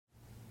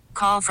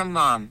Call from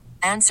mom.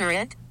 Answer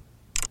it.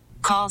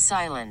 Call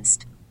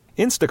silenced.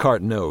 Instacart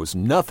knows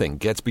nothing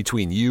gets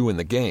between you and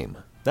the game.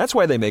 That's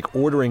why they make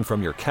ordering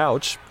from your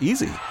couch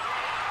easy.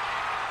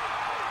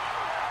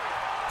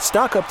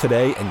 Stock up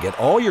today and get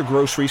all your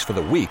groceries for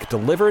the week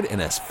delivered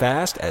in as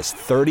fast as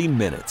 30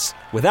 minutes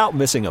without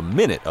missing a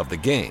minute of the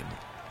game.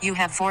 You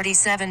have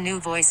 47 new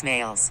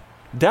voicemails.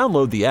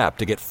 Download the app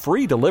to get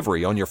free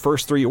delivery on your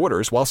first 3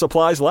 orders while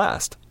supplies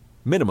last.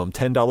 Minimum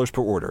 $10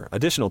 per order.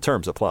 Additional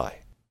terms apply.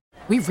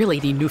 We really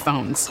need new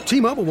phones.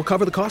 T-Mobile will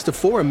cover the cost of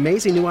 4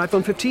 amazing new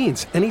iPhone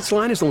 15s, and each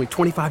line is only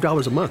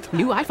 $25 a month.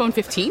 New iPhone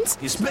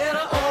 15s? It's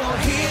better over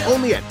here.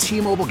 Only at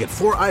T-Mobile, get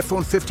 4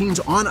 iPhone 15s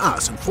on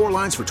us and 4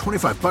 lines for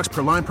 $25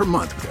 per line per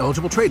month with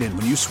eligible trade-in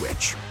when you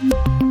switch.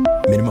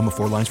 Minimum of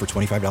 4 lines for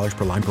 $25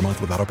 per line per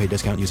month with autopay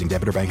discount using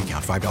debit or bank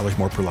account. $5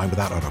 more per line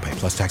without autopay,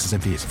 plus taxes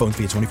and fees. Phone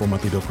fee at 24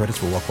 monthly bill credits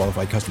for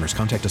well-qualified customers.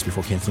 Contact us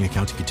before canceling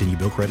account to continue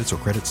bill credits or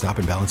credit stop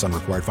and balance on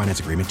required finance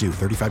agreement due.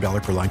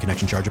 $35 per line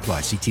connection charge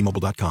applies. See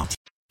T-Mobile.com.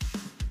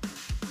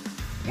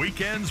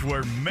 Weekends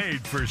were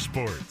made for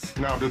sports.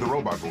 Now do the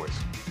robot voice.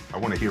 I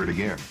want to hear it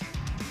again.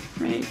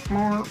 Make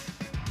more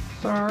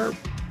sharp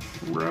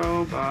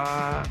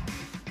robot.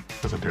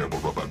 That's a terrible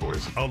robot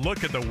voice. A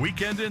look at the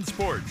weekend in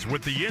sports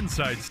with the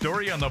inside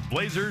story on the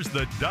Blazers,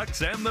 the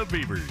Ducks, and the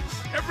Beavers.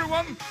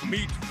 Everyone,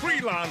 meet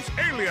freelance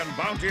alien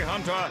bounty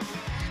hunter,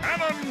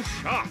 Shannon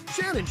Sharp.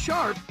 Shannon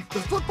Sharp? The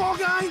football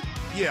guy?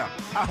 Yeah,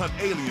 I hunt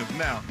aliens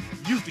now.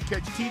 Used to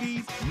catch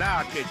TDs, now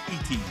I catch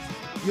ETs.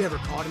 You ever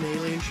caught an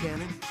alien,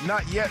 Shannon?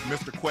 Not yet,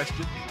 Mr.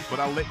 Question, but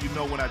I'll let you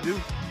know when I do.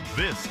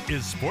 This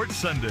is Sports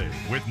Sunday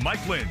with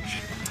Mike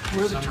Lynch.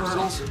 Where are the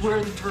turtles? Where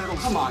are the turtles?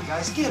 Come on,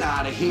 guys, get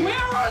out of here. Where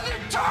are the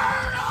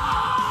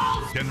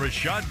turtles? And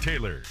Rashad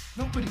Taylor.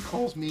 Nobody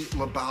calls me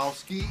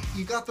Lebowski.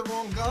 You got the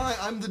wrong guy.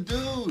 I'm the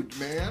dude,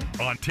 man.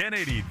 On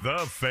 1080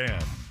 The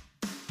Fan.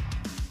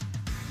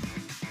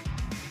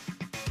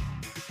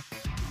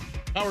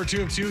 Hour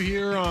 2 of 2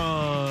 here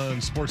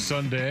on Sports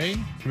Sunday.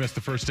 If you missed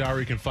the first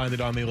hour, you can find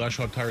it on the Les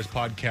Schwab Tires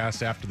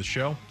podcast after the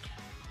show.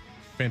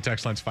 Fan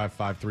text line's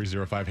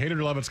 55305. Hated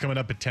or love it's coming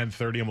up at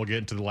 10:30, and we'll get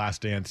into the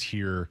last dance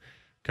here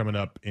coming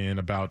up in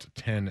about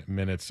 10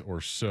 minutes or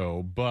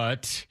so.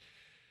 But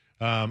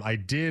I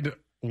did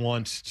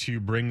want to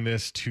bring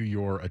this to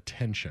your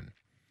attention.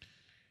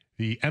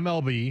 The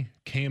MLB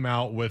came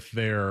out with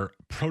their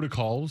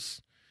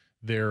protocols,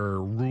 their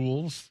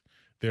rules,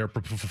 their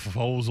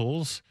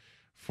proposals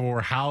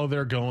for how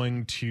they're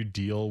going to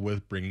deal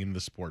with bringing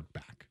the sport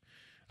back.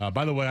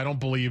 By the way, I don't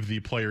believe the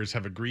players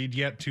have agreed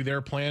yet to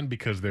their plan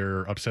because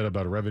they're upset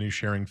about a revenue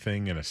sharing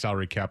thing and a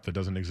salary cap that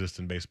doesn't exist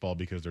in baseball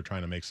because they're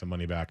trying to make some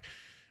money back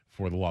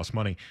for the lost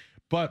money.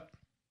 But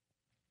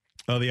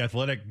The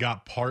Athletic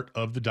got part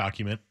of the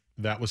document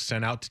that was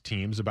sent out to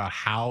teams about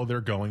how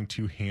they're going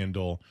to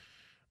handle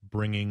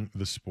bringing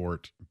the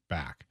sport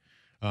back.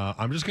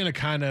 I'm just going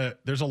to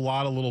there's a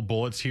lot of little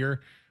bullets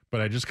here, but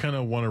I just kind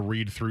of want to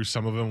read through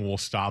some of them. We'll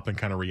stop and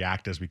kind of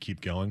react as we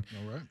keep going.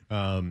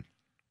 All right.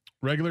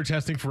 Regular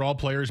testing for all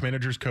players,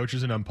 managers,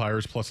 coaches, and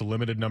umpires, plus a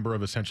limited number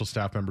of essential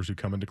staff members who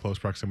come into close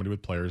proximity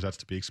with players. That's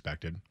to be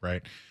expected,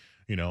 right?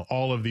 You know,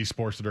 all of these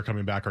sports that are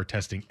coming back are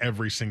testing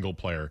every single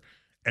player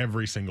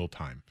every single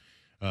time.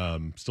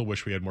 Still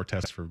wish we had more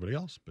tests for everybody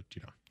else, but,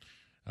 you know,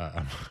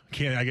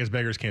 I guess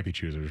beggars can't be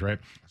choosers, right?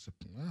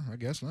 I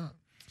guess not.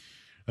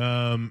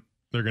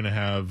 They're going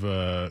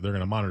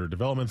to monitor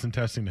developments in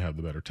testing to have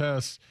the better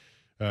tests,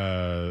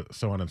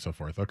 so on and so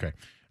forth. Okay.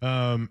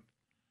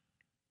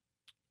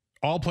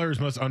 All players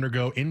must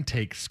undergo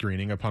intake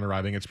screening upon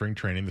arriving at spring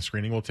training. The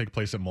screening will take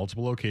place at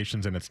multiple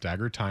locations and at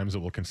staggered times. It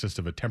will consist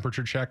of a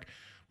temperature check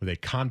with a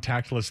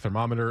contactless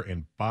thermometer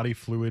and body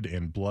fluid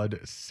and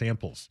blood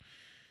samples.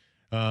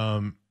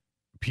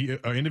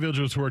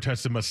 Individuals who are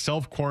tested must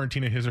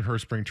self-quarantine at his or her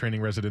spring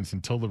training residence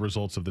until the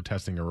results of the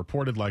testing are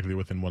reported, likely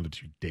within 1 to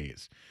 2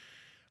 days.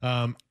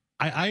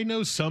 I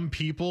know some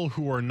people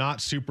who are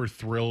not super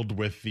thrilled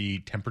with the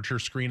temperature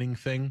screening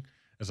thing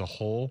as a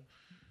whole,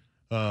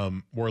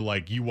 where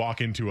like you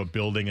walk into a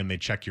building and they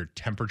check your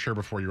temperature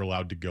before you're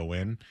allowed to go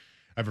in.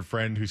 I have a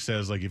friend who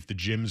says like if the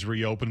gym's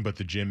reopened, but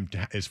the gym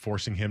is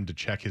forcing him to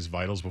check his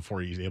vitals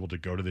before he's able to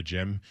go to the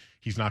gym,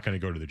 he's not going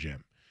to go to the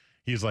gym.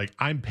 He's like,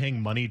 I'm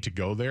paying money to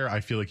go there. I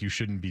feel like you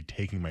shouldn't be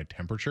taking my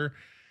temperature.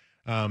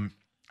 I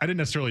didn't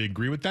necessarily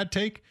agree with that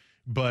take,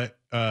 but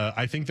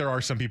I think there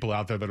are some people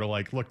out there that are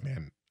like, look,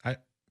 man,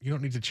 you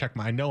don't need to check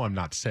I know I'm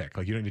not sick.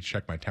 Like you don't need to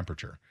check my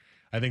temperature.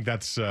 I think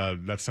that's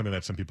something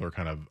that some people are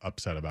kind of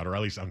upset about, or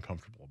at least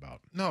uncomfortable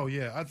about. No,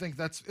 yeah, I think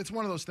it's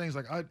one of those things.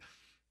 Like I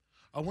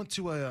went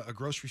to a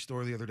grocery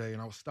store the other day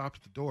and I was stopped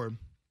at the door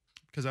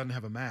because I didn't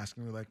have a mask,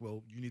 and they're like,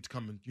 "Well, you need to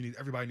come and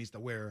everybody needs to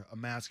wear a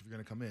mask if you're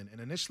going to come in."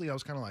 And initially, I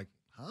was kind of like,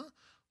 "Huh?"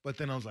 But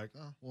then I was like,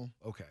 "Oh, well,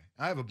 okay."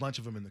 I have a bunch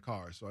of them in the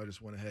car, so I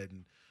just went ahead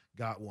and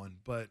got one.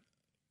 But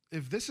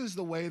if this is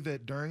the way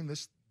that during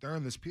this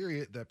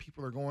period that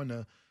people are going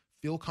to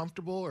feel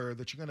comfortable, or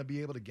that you're going to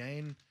be able to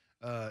gain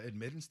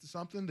admittance to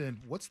something,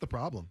 then what's the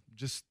problem?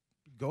 Just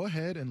go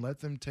ahead and let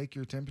them take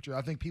your temperature.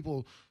 I think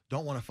people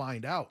don't want to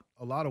find out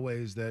a lot of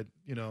ways that,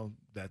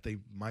 that they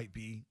might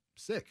be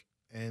sick.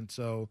 And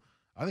so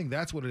I think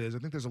that's what it is. I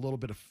think there's a little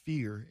bit of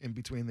fear in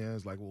between there.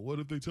 It's like, well, what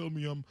if they tell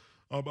me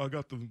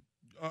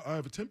I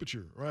have a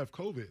temperature or I have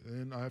COVID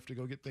and I have to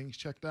go get things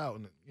checked out?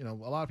 And, a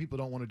lot of people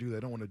don't want to do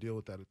that. Don't want to deal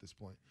with that at this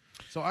point.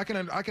 So I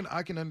can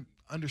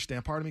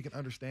understand. Part of me can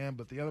understand,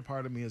 but the other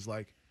part of me is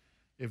like,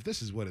 if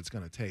this is what it's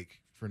going to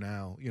take for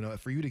now,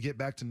 for you to get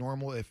back to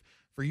normal,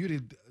 for you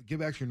to get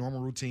back to your normal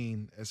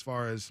routine as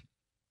far as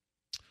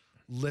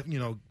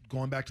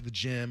going back to the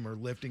gym or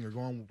lifting or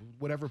going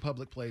whatever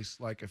public place,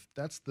 like if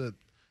that's the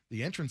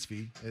entrance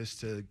fee is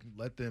to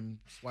let them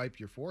swipe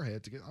your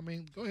forehead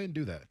go ahead and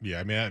do that. Yeah.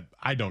 I mean,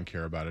 I don't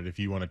care about it. If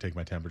you want to take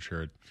my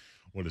temperature,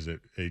 what is it?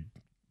 A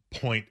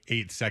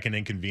 0.8 second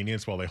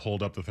inconvenience while they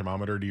hold up the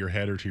thermometer to your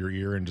head or to your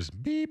ear and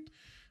just beep.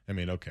 I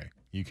mean, okay,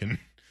 you can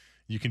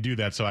do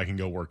that so I can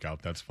go work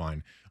out. That's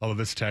fine. Although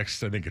this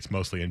text, I think it's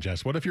mostly in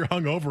jest. What if you're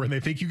hungover and they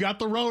think you got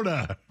the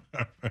Rona?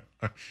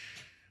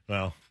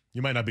 Well,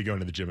 you might not be going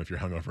to the gym if you're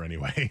hungover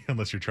anyway,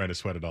 unless you're trying to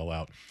sweat it all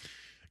out.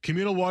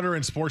 Communal water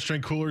and sports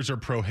drink coolers are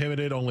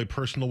prohibited. Only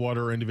personal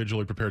water or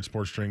individually prepared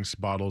sports drinks,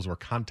 bottles, or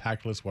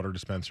contactless water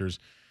dispensers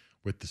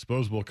with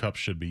disposable cups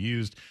should be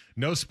used.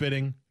 No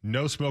spitting,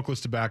 no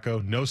smokeless tobacco,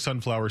 no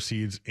sunflower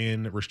seeds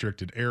in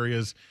restricted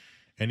areas.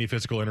 Any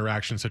physical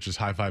interaction such as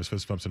high fives,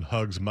 fist bumps, and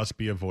hugs must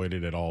be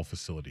avoided at all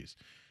facilities.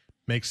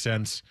 Makes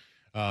sense.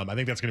 I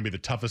think that's going to be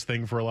the toughest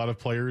thing for a lot of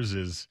players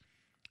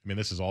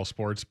this is all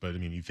sports, but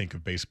you think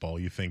of baseball,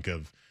 you think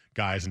of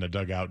guys in a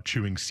dugout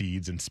chewing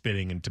seeds and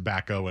spitting and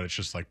tobacco, and it's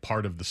just like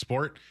part of the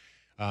sport.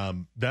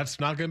 That's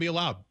not going to be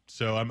allowed.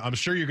 So I'm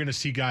sure you're going to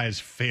see guys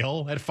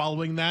fail at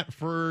following that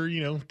for,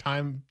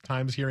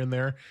 times here and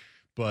there,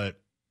 but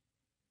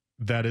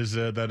that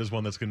is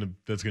one that's going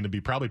to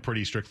be probably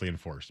pretty strictly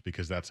enforced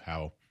because that's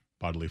how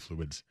bodily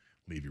fluids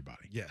leave your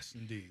body. Yes,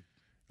 indeed.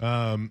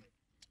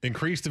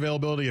 Increased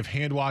availability of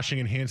hand washing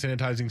and hand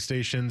sanitizing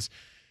stations.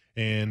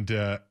 And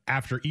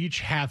after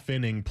each half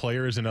inning,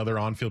 players and other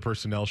on-field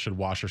personnel should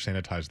wash or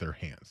sanitize their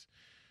hands.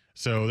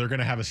 So they're going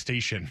to have a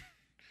station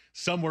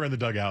somewhere in the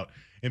dugout.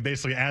 And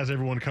basically, as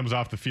everyone comes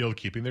off the field,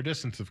 keeping their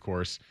distance, of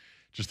course,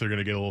 they're going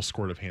to get a little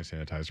squirt of hand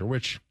sanitizer,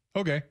 which,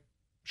 okay,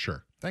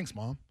 sure. Thanks,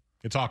 Mom.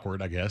 It's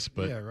awkward, I guess,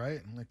 but yeah,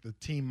 right. Like the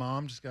team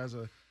mom just got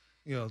a,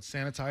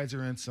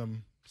 sanitizer and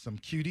some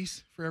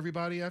cuties for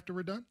everybody after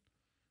we're done.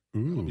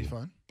 Ooh, that'll be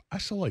fun. I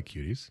still like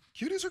cuties.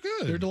 Cuties are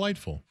good. They're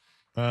delightful.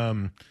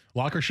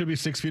 Lockers should be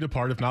 6 feet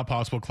apart. If not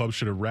possible, clubs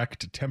should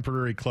erect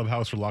temporary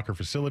clubhouse or locker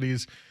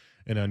facilities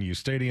in unused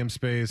stadium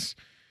space.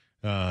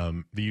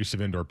 The use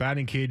of indoor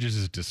batting cages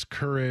is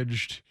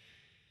discouraged.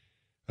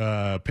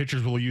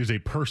 Pitchers will use a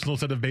personal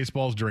set of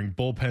baseballs during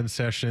bullpen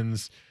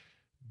sessions.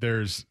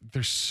 There's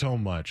so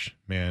much,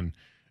 man.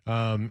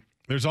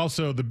 There's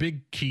also the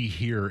big key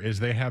here is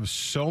they have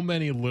so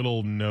many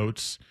little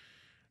notes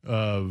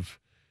of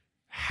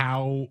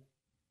how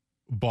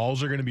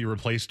balls are going to be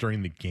replaced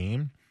during the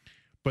game,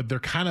 but they're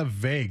kind of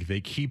vague.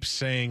 They keep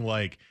saying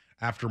like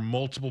after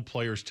multiple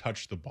players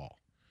touch the ball.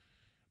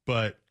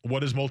 But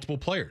what is multiple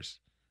players?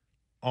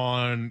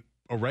 On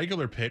a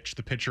regular pitch,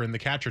 the pitcher and the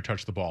catcher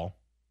touch the ball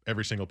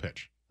every single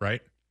pitch,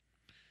 right?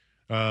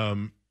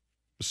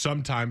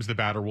 Sometimes the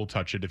batter will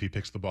touch it if he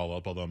picks the ball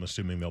up, although I'm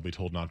assuming they'll be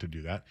told not to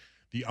do that.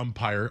 The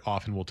umpire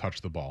often will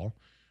touch the ball.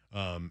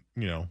 I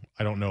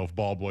don't know if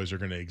ball boys are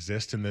going to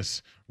exist in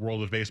this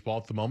world of baseball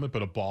at the moment,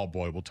 but a ball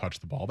boy will touch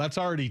the ball. That's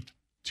already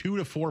 2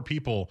 to 4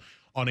 people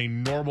on a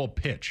normal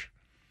pitch.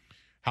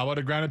 How about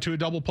a grounded to a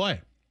double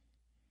play?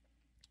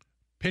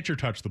 Pitcher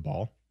touched the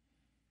ball.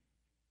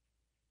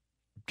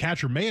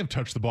 Catcher may have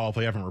touched the ball if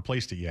they haven't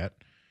replaced it yet.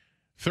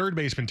 Third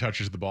baseman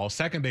touches the ball.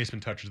 Second baseman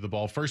touches the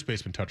ball. First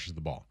baseman touches the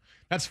ball.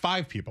 That's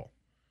 5 people.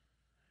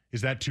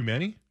 Is that too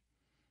many?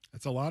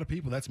 That's a lot of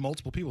people. That's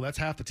multiple people. That's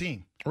half the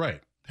team.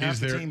 Right. Half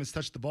the team has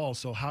touched the ball.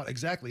 So how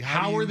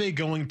are they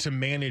going to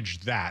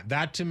manage that?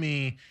 That to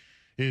me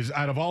is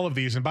out of all of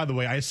these. And by the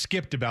way, I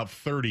skipped about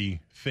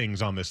 30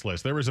 things on this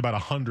list. There was about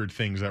 100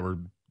 things that were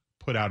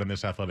put out in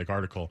this Athletic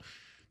article.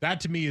 That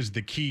to me is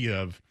the key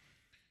of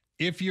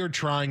if you're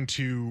trying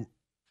to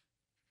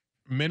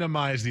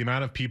minimize the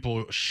amount of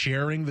people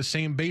sharing the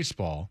same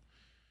baseball,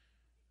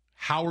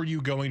 how are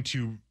you going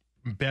to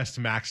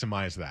best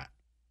maximize that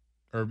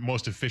or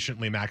most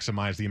efficiently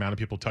maximize the amount of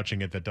people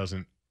touching it that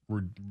doesn't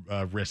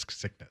risk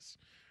sickness,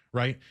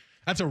 right?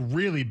 That's a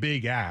really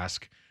big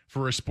ask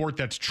for a sport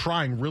that's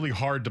trying really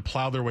hard to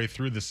plow their way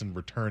through this and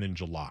return in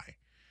July.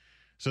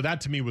 So that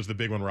to me was the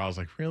big one where I was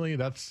like, really?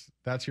 That's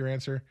your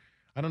answer?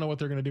 I don't know what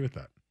they're going to do with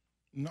that.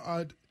 No,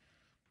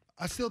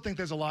 I still think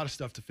there's a lot of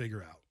stuff to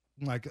figure out.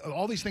 Like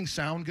all these things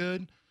sound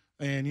good,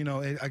 and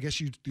I guess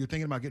you're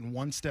thinking about getting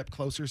one step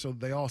closer, so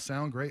they all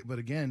sound great. But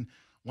again,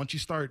 once you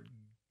start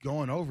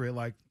going over it,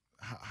 like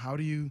how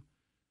do you?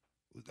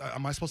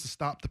 Am I supposed to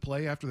stop the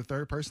play after the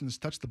third person has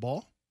touched the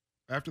ball?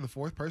 After the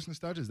fourth person has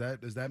touched,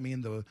 does that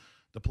mean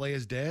the play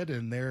is dead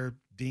and they're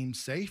deemed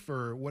safe,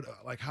 or what?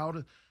 Like how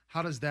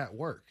does that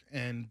work?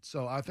 And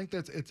so I think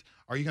it's.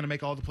 Are you going to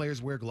make all the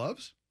players wear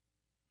gloves?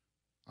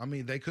 I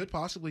mean, they could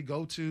possibly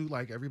go to,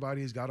 like,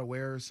 everybody's got to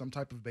wear some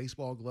type of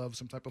baseball glove,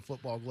 some type of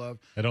football glove.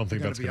 I don't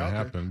think that's going to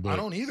happen. But I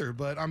don't either,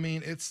 but, I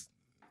mean, it's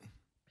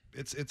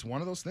one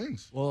of those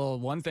things. Well,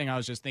 one thing I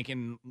was just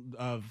thinking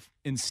of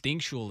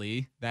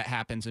instinctually that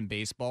happens in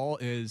baseball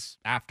is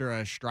after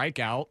a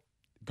strikeout,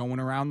 going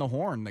around the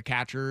horn, the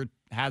catcher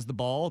has the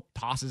ball,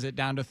 tosses it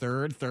down to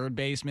third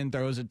baseman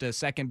throws it to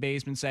second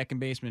baseman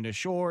to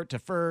short, to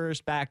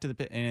first, back to the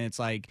pit, and it's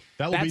like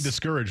that will be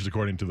discouraged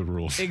according to the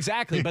rules.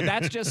 Exactly, but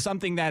that's just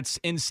something that's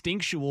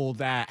instinctual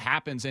that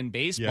happens in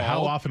baseball. Yeah,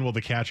 how often will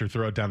the catcher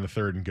throw it down the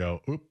third and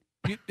go, oop?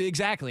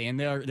 Exactly, and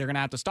they're going to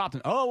have to stop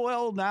them. Oh,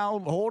 well, now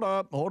hold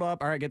up. All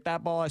right, get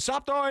that ball.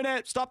 Stop throwing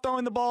it. Stop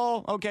throwing the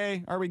ball.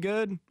 Okay, are we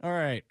good? All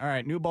right,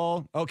 new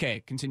ball.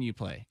 Okay, continue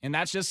play. And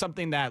that's just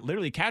something that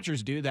literally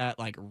catchers do that,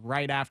 like,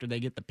 right after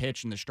they get the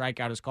pitch and the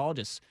strikeout is called,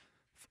 just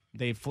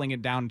they fling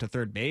it down to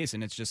third base,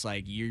 and it's just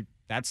like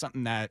that's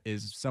something that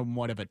is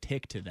somewhat of a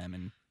tick to them,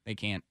 and they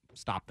can't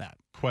stop that.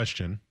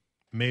 Question.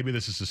 Maybe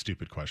this is a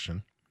stupid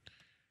question.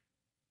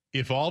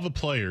 If all the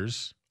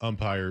players,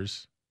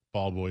 umpires,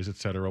 ball boys,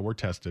 etc., were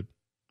tested,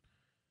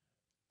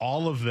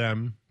 all of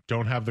them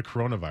don't have the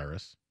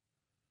coronavirus,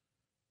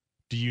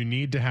 do you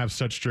need to have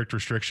such strict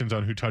restrictions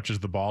on who touches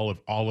the ball if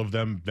all of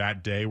them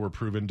that day were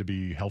proven to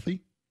be healthy?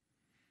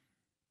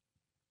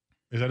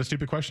 Is that a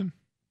stupid question?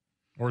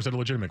 Or is it a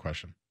legitimate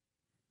question?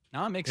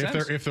 No, it makes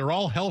sense. If they're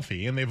all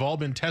healthy and they've all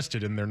been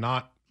tested and they're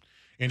not,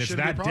 and it's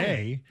that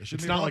day,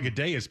 it's not like a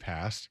day has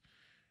passed,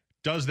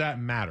 does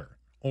that matter?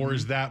 Or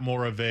is that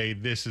more of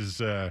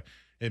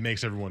it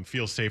makes everyone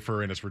feel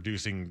safer and it's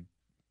reducing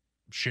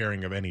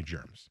sharing of any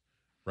germs,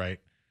 right?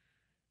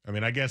 I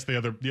mean, I guess the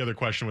other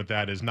question with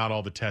that is not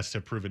all the tests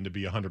have proven to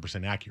be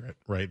 100% accurate,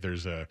 right?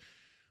 There's a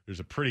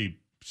pretty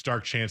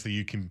stark chance that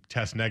you can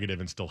test negative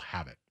and still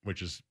have it,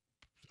 which is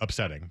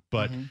upsetting.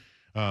 But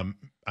I'm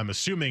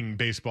assuming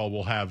baseball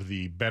will have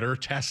the better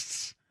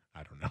tests.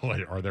 I don't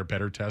know. Are there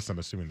better tests? I'm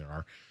assuming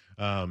there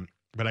are.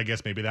 But I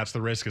guess maybe that's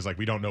the risk, is like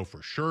we don't know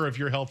for sure if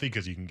you're healthy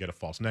because you can get a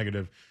false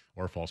negative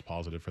or a false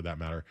positive for that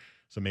matter.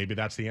 So maybe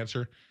that's the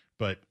answer.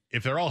 But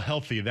if they're all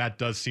healthy, that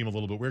does seem a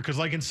little bit weird, because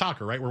like in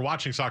soccer, right? We're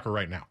watching soccer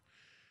right now.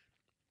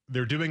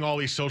 They're doing all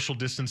these social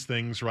distance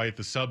things, right?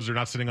 The subs are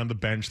not sitting on the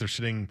bench. They're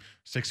sitting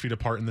 6 feet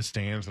apart in the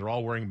stands. They're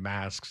all wearing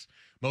masks.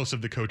 Most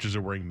of the coaches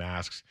are wearing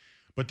masks.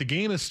 But the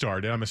game has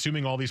started. I'm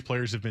assuming all these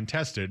players have been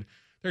tested.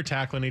 They're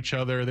tackling each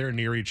other. They're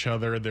near each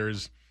other.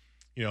 There's,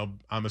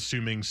 I'm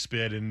assuming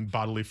spit and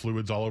bodily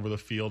fluids all over the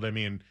field. I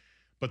mean,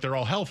 but they're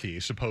all healthy,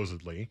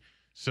 supposedly.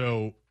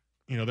 So,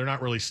 they're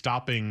not really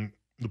stopping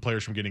the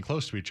players from getting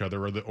close to each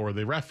other or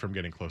the ref from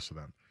getting close to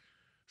them.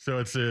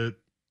 So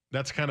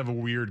that's kind of a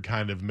weird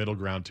kind of middle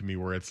ground to me,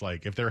 where it's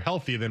like, if they're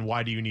healthy, then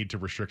why do you need to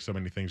restrict so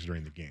many things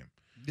during the game?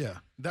 Yeah,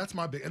 that's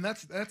my big, and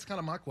that's kind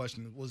of my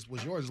question was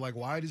yours. Like,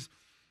 why does,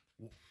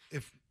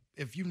 if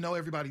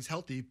everybody's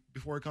healthy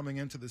before coming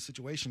into the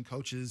situation,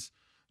 coaches,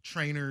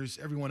 trainers,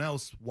 everyone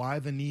else, why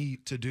the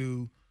need to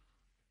do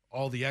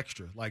all the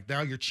extra? Like,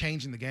 now you're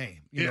changing the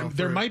game.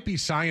 There might be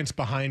science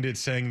behind it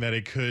saying that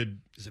it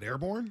could. Is it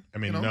airborne? I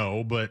mean,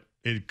 no, but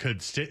it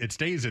could. It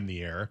stays in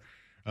the air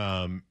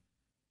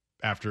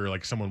after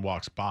like someone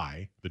walks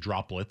by. The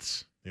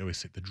droplets. They always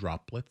say the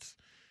droplets,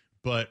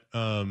 but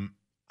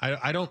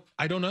I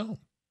don't know.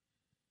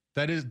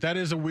 That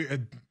is a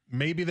weird.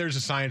 Maybe there's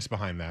a science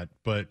behind that,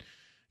 but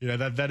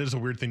that is a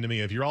weird thing to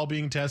me. If you're all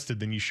being tested,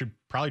 then you should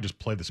probably just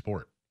play the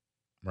sport,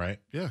 right?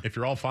 Yeah. If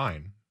you're all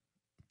fine,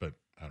 but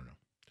I don't know.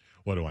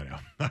 What do I know?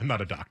 I'm not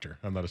a doctor.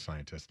 I'm not a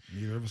scientist.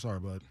 Neither of us are,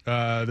 bud.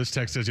 This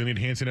text says you'll need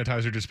hand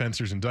sanitizer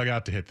dispensers and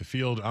dugout to hit the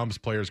field. Umps,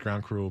 players,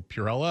 ground crew,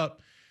 Purell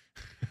up.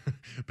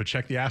 But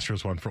check the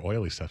Astros one for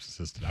oily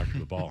substances to doctor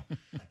the ball.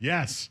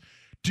 Yes.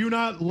 Do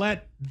not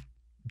let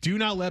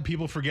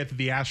people forget that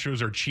the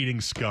Astros are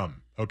cheating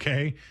scum,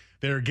 okay?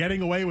 They're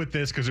getting away with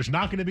this because there's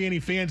not going to be any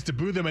fans to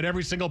boo them at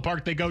every single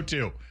park they go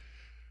to.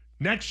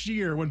 Next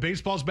year, when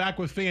baseball's back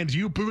with fans,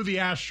 you boo the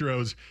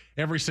Astros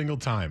every single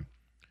time.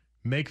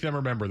 Make them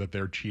remember that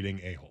they're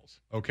cheating a-holes.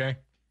 Okay?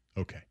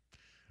 Okay.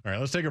 All right,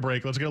 let's take a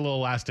break. Let's get a little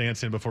last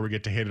dance in before we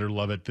get to hate it or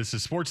love it. This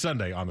is Sports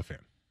Sunday on The Fan.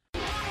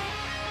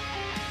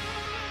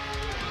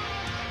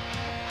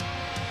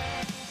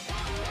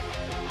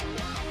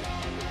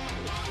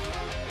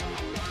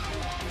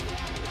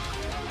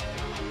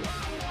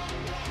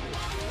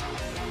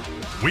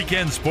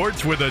 Weekend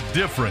sports with a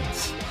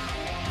difference.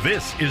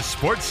 This is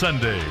Sports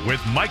Sunday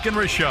with Mike and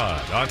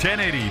Rashad on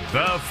 1080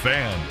 The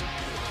Fan.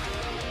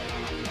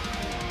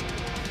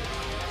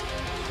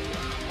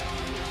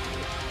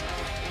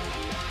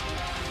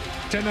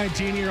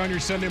 $10:19 here on your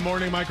Sunday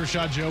morning. Mike,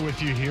 Rashad, Joe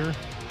with you here.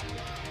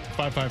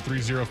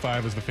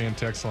 55305 is the fan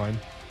text line.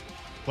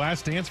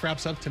 Last Dance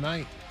wraps up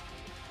tonight.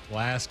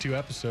 Last 2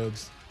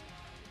 episodes.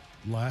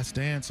 Last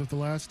Dance of the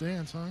Last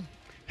Dance, huh?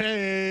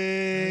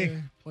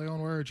 Hey. Play on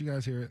words. You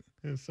guys hear it.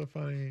 It's so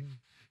funny.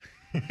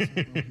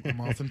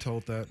 I'm often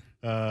told that.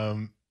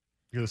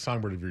 You're the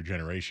songbird of your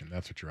generation.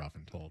 That's what you're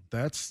often told.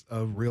 That's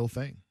a real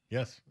thing.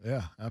 Yes.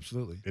 Yeah,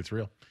 absolutely. It's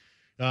real.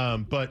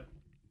 But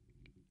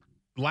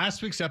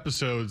last week's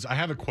episodes, I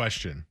have a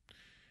question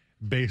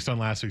based on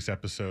last week's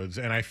episodes,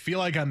 and I feel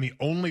like I'm the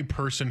only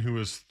person who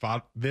has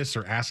thought this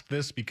or asked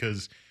this,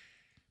 because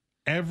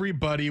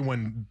everybody,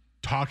 when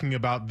talking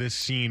about this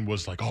scene,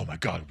 was like, oh my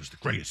God, it was the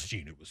greatest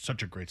scene. It was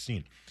such a great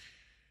scene.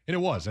 And it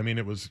was. I mean,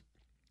 it was.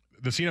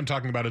 The scene I'm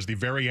talking about is the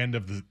very end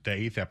of the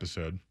 8th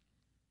episode.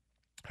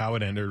 How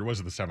it ended, or was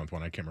it the 7th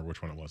one? I can't remember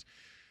which one it was.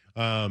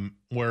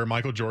 Where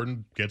Michael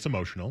Jordan gets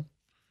emotional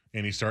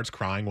and he starts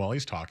crying while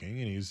he's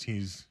talking, and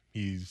he's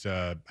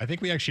I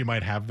think we actually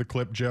might have the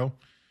clip, Joe.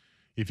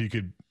 If you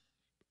could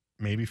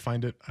maybe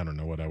find it. I don't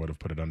know what I would have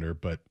put it under,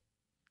 but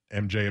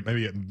MJ,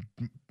 maybe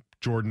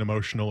Jordan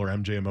emotional or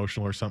MJ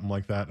emotional or something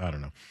like that. I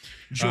don't know.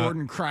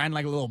 Jordan crying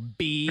like a little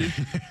bee.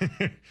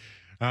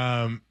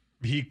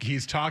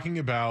 He's talking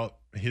about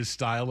his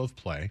style of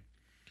play.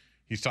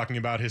 He's talking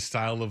about his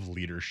style of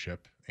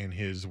leadership and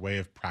his way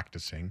of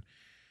practicing.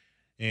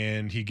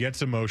 And he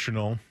gets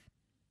emotional.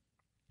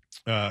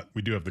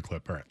 We do have the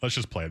clip. All right, let's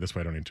just play it. This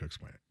way I don't need to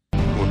explain it.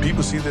 When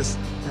people see this,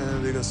 they're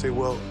going to say,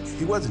 well,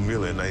 he wasn't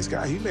really a nice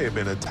guy. He may have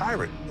been a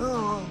tyrant.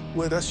 Oh,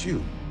 well, that's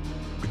you,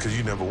 because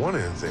you never won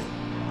anything.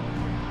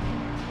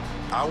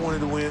 I wanted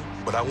to win,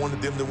 but I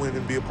wanted them to win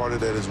and be a part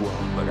of that as well.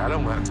 Like, I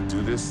don't have to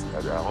do this.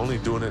 I'm only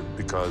doing it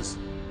because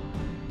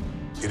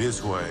it is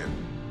who I am.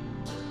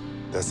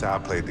 That's how I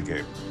played the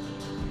game.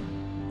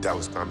 That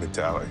was my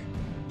mentality.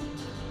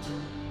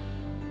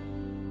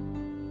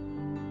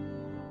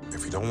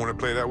 If you don't want to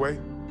play that way,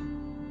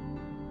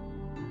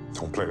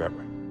 don't play that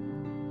way.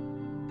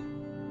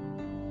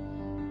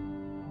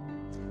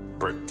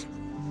 Break.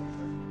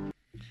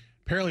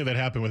 Apparently that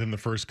happened within the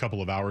first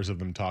couple of hours of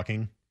them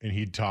talking, and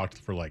he'd talked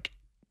for like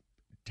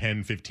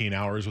 10, 15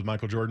 hours with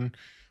Michael Jordan.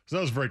 So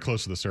that was very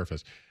close to the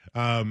surface.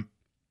 So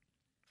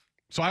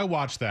I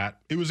watched that.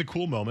 It was a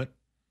cool moment.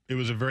 It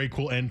was a very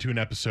cool end to an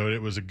episode.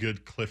 It was a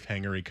good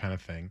cliffhanger-y kind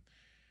of thing.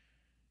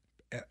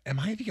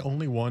 Am I the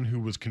only one who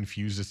was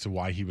confused as to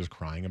why he was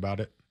crying about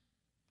it?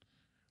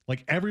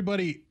 Like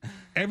everybody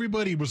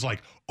was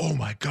like, oh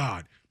my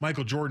God,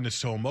 Michael Jordan is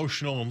so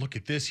emotional, and look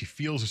at this, he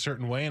feels a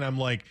certain way. And I'm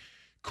like,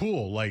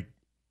 cool, like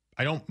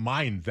I don't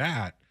mind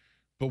that.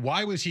 But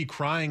why was he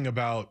crying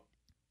about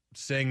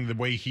saying the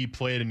way he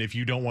played, and if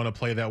you don't want to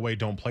play that way,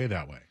 don't play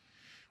that way?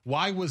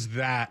 Why was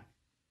that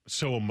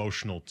so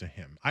emotional to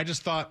him? I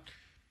just thought,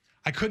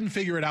 I couldn't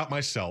figure it out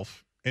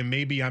myself, and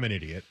maybe I'm an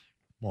idiot.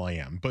 Well, I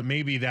am, but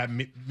maybe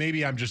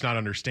I'm just not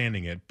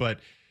understanding it. But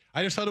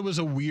I just thought it was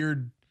a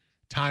weird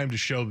time to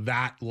show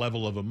that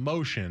level of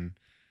emotion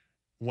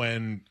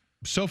when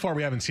so far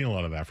we haven't seen a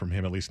lot of that from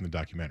him, at least in the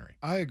documentary.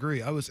 I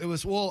agree. It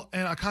was well,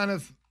 and I kind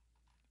of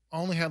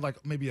only had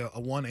like maybe a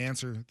one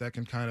answer that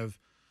can kind of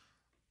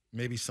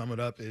maybe sum it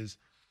up is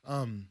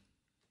when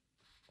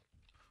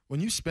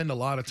you spend a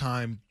lot of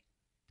time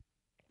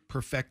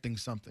perfecting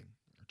something,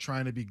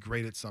 trying to be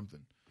great at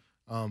something,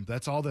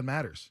 that's all that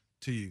matters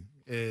to you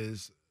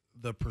is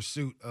the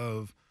pursuit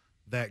of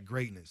that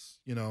greatness,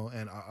 you know.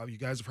 And you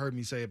guys have heard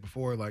me say it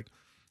before, like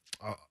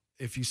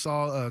if you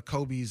saw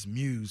Kobe's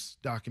Muse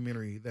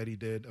documentary that he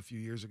did a few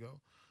years ago,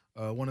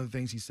 one of the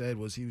things he said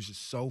was he was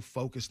just so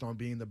focused on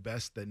being the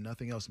best that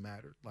nothing else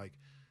mattered. Like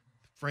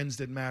friends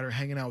didn't matter,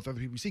 hanging out with other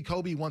people. You see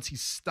Kobe, once he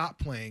stopped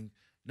playing,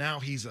 now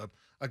he's a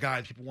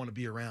guy that people want to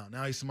be around.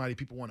 Now he's somebody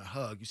people want to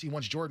hug. You see,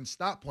 once Jordan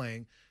stopped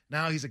playing,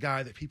 now he's a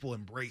guy that people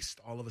embraced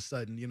all of a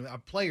sudden. You know,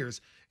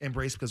 players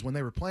embraced, because when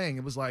they were playing,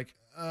 it was like,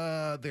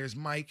 there's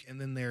Mike and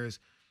then there's,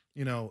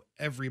 you know,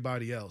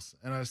 everybody else.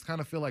 And I just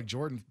kind of feel like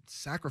Jordan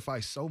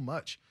sacrificed so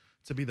much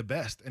to be the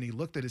best. And he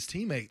looked at his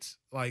teammates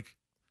like,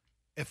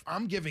 if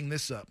I'm giving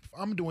this up, if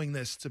I'm doing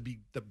this to be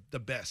the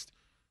best,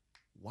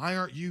 why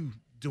aren't you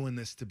doing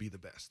this to be the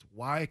best?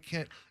 Why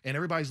can't, and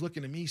everybody's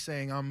looking at me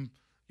saying I'm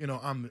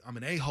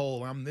an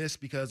a-hole, I'm this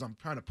because I'm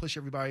trying to push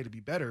everybody to be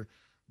better.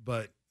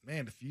 But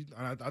man,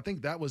 I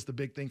think that was the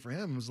big thing for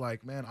him. It was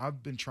like, man,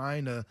 I've been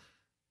trying to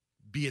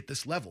be at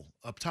this level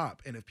up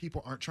top. And if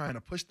people aren't trying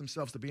to push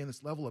themselves to be in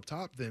this level up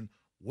top, then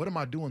what am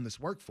I doing this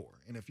work for?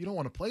 And if you don't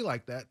want to play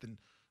like that, then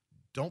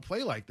don't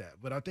play like that.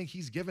 But I think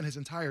he's given his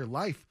entire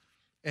life,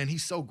 and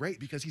he's so great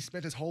because he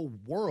spent his whole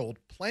world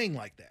playing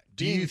like that.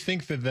 Do you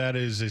think that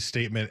is a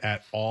statement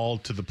at all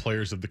to the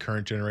players of the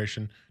current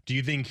generation? Do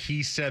you think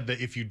he said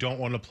that if you don't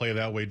want to play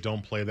that way,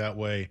 don't play that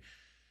way,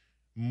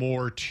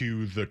 more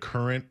to the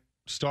current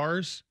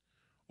stars?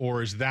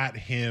 Or is that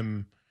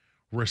him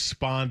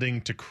responding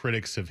to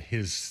critics of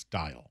his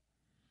style?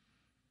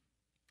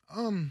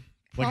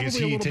 Like, is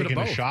he taking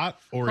a shot,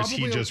 or is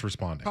he just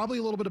responding? Probably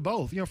a little bit of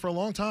both. You know, for a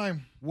long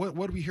time, what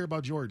do we hear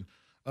about Jordan?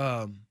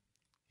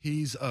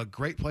 He's a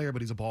great player,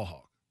 but he's a ball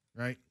hog,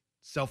 right?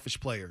 Selfish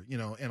player, you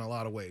know, in a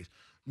lot of ways.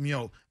 You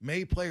know,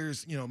 made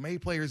players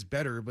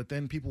better, but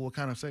then people will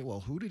kind of say,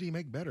 well, who did he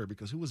make better?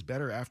 Because who was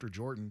better after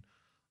Jordan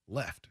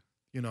left?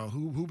 You know,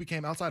 who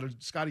became, outside of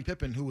Scottie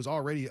Pippen, who was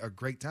already a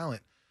great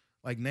talent?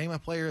 Like, name a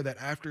player that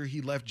after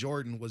he left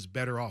Jordan was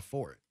better off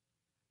for it.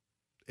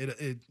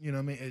 It you know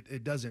what I mean?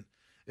 It doesn't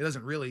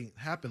really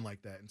happen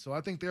like that. And so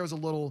I think there was a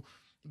little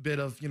bit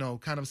of, you know,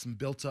 kind of some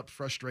built up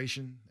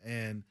frustration,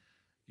 and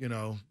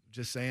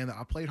just saying that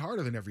I played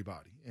harder than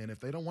everybody. And if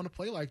they don't want to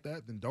play like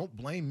that, then don't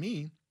blame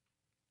me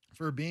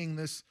for being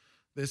this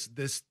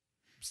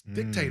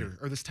dictator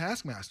or this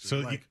taskmaster.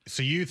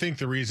 So you think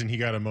the reason he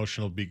got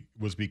emotional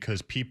was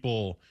because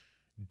people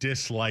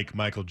dislike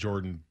Michael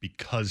Jordan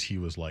because he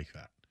was like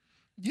that?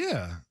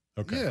 Yeah.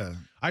 Okay. Yeah.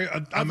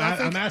 I'm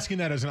asking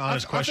that as an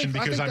honest question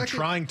because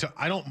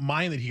I don't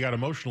mind that he got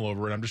emotional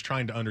over it. I'm just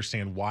trying to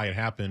understand why it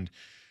happened.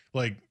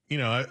 Like,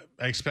 I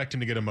expect him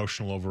to get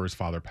emotional over his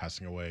father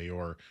passing away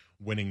or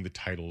winning the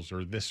titles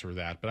or this or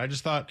that. But I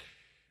just thought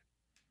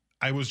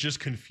I was just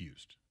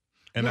confused.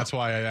 And that's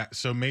why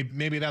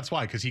maybe that's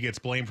why, because he gets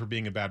blamed for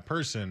being a bad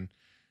person,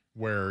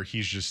 where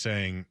he's just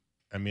saying,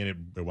 I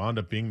mean, it wound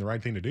up being the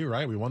right thing to do,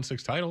 right? We won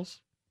 6 titles.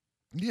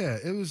 Yeah,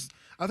 it was.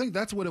 I think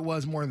that's what it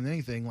was more than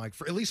anything. Like,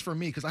 at least for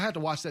me, because I had to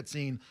watch that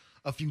scene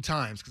a few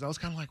times because I was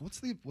kind of like,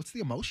 what's the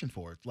emotion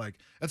for it? Like,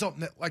 that's all.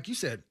 Like you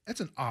said, it's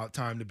an odd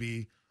time to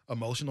be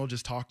emotional,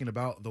 just talking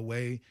about the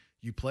way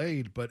you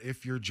played. But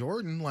if you're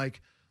Jordan,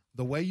 like,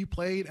 the way you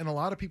played in a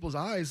lot of people's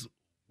eyes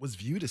was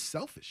viewed as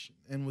selfish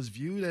and was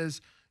viewed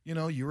as,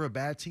 you were a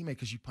bad teammate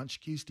because you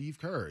punched Steve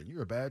Kerr. And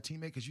you're a bad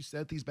teammate because you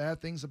said these bad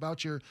things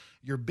about your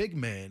big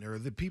men or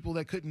the people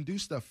that couldn't do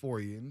stuff for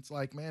you. And it's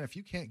like, man, if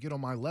you can't get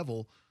on my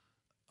level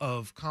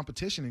of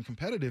competition and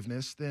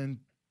competitiveness,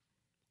 then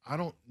I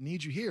don't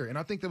need you here. And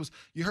I think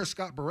you heard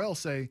Scott Burrell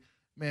say,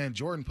 man,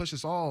 Jordan pushed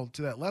us all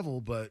to that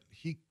level, but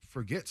he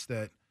forgets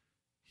that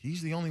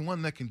he's the only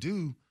one that can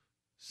do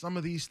some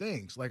of these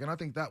things. Like, and I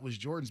think that was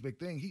Jordan's big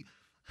thing.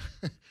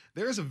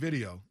 There's a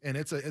video, and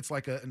I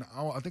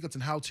think it's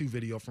an how-to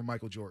video from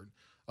Michael Jordan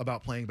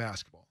about playing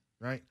basketball,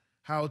 right?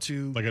 How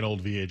to, like an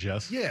old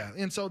VHS. Yeah,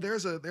 and so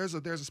there's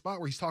a spot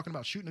where he's talking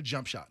about shooting a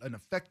jump shot, an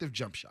effective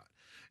jump shot,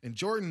 and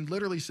Jordan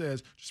literally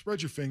says, just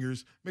spread your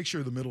fingers, make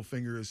sure the middle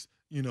finger is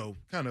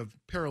kind of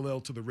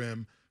parallel to the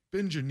rim,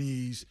 bend your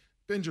knees,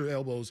 bend your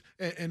elbows,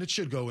 and it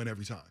should go in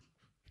every time.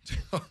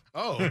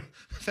 Oh,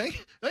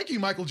 thank you,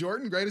 Michael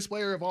Jordan, greatest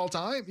player of all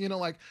time.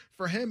 Like,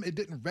 for him, it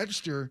didn't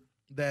register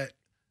that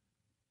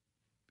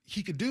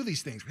he could do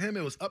these things. For him,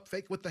 it was up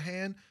fake with the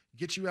hand,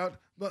 get you out,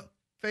 but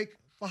fake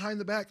behind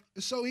the back.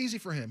 It's so easy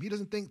for him. He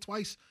doesn't think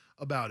twice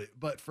about it.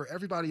 But for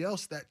everybody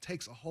else, that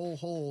takes a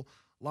whole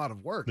lot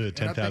of work. The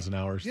 10,000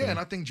 hours. Yeah, and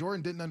I think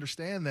Jordan didn't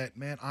understand that,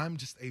 man, I'm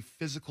just a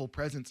physical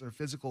presence or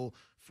physical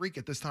freak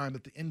at this time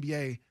that the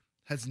NBA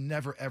has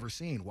never, ever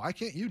seen. Why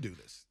can't you do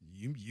this?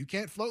 You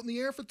can't float in the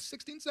air for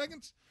 16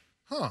 seconds?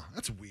 Huh,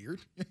 that's weird.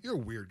 You're a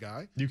weird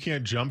guy. You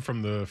can't jump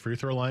from the free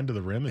throw line to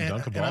the rim and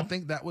dunk a ball? And I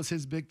think that was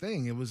his big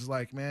thing. It was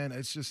like, man,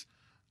 it's just,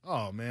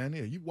 oh, man,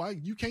 yeah,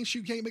 you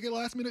can't make a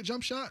last-minute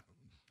jump shot?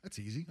 That's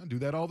easy. I do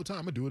that all the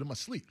time. I do it in my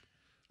sleep.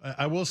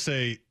 I will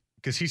say,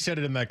 because he said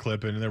it in that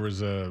clip, and there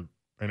was an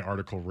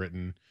article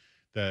written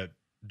that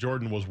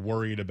Jordan was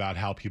worried about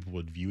how people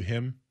would view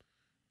him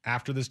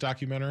after this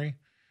documentary.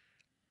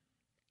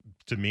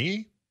 To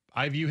me,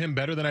 I view him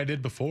better than I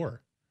did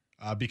before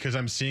because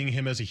I'm seeing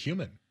him as a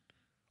human.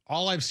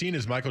 All I've seen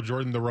is Michael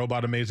Jordan, the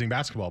robot, amazing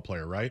basketball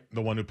player, right?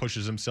 The one who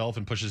pushes himself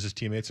and pushes his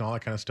teammates and all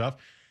that kind of stuff.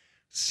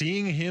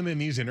 Seeing him in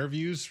these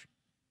interviews,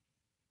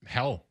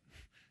 hell,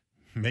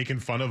 making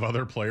fun of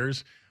other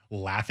players,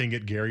 laughing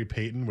at Gary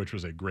Payton, which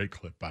was a great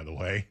clip, by the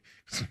way.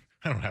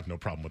 I don't have no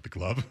problem with the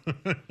glove.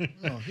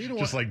 No,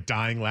 just like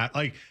dying laugh.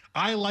 Like,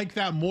 I like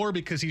that more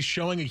because he's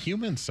showing a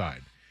human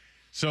side.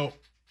 So,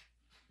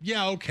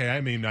 yeah, okay.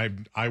 I mean,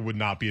 I would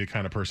not be the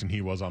kind of person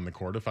he was on the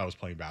court if I was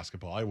playing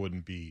basketball. I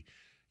wouldn't be,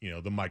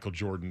 the Michael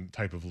Jordan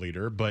type of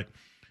leader. But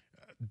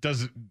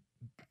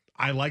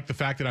I like the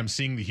fact that I'm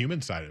seeing the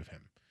human side of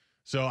him.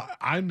 So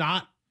I'm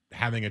not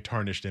having a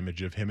tarnished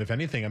image of him. If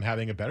anything, I'm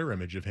having a better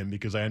image of him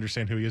because I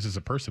understand who he is as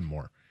a person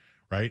more,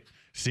 right?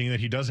 Seeing that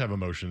he does have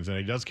emotions and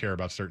he does care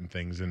about certain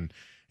things and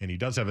he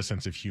does have a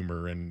sense of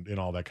humor and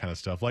all that kind of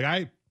stuff. Like,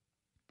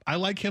 I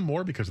like him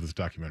more because of this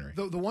documentary.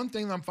 The one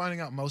thing that I'm finding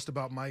out most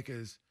about Mike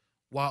is,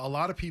 while a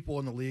lot of people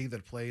in the league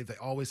that play, they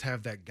always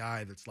have that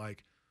guy that's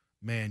like,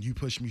 man, you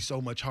pushed me so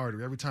much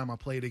harder. Every time I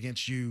played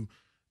against you,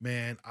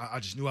 man, I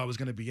just knew I was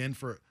going to be in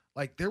for it.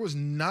 Like, there was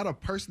not a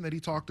person that he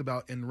talked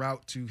about en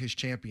route to his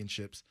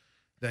championships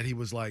that he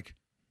was like,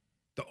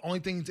 the only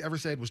thing he's ever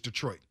said was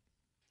Detroit.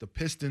 The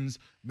Pistons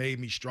made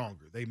me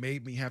stronger. They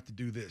made me have to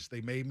do this.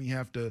 They made me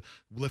have to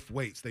lift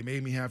weights. They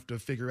made me have to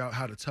figure out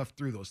how to tough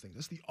through those things.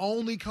 That's the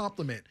only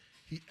compliment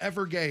he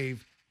ever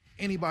gave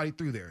anybody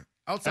through there.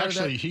 Outside of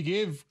that, he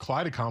gave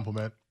Clyde a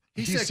compliment.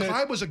 He said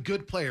Clyde was a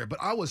good player, but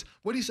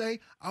what did he say?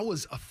 I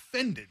was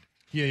offended.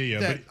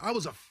 Yeah.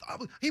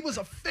 He was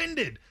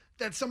offended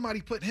that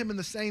somebody put him in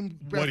the same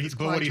breath as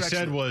Clyde what he Drexler.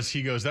 said was,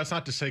 he goes, that's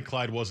not to say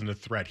Clyde wasn't a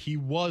threat. He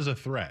was a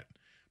threat,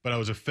 but I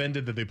was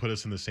offended that they put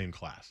us in the same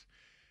class.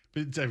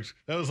 But that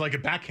was like a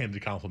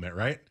backhanded compliment,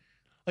 right?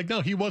 Like,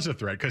 no, he was a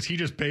threat because he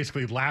just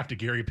basically laughed at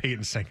Gary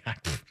Payton saying,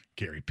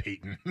 Gary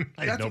Payton,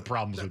 I have no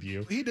problems with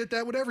you. He did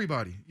that with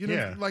everybody.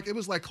 Yeah. Like, it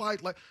was like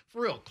Clyde, like,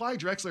 for real, Clyde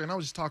Drexler, and I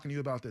was just talking to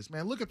you about this,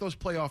 man, look at those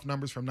playoff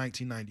numbers from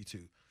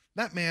 1992.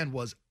 That man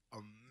was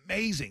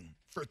amazing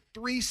for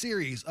 3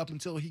 series up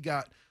until he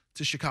got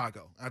to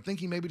Chicago. I think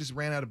he maybe just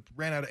ran out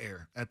of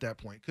air at that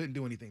point. Couldn't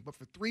do anything. But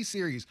for 3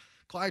 series,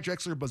 Clyde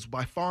Drexler was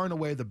by far and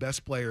away the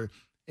best player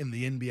in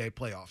the NBA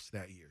playoffs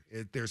that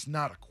year. There's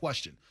not a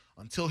question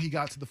until he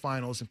got to the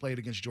finals and played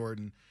against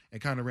Jordan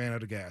and kind of ran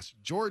out of gas.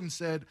 Jordan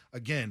said,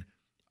 again,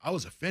 I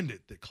was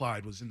offended that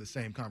Clyde was in the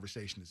same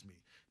conversation as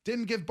me.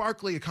 Didn't give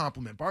Barkley a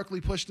compliment.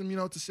 Barkley pushed him,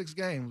 to 6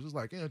 games. It was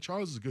like,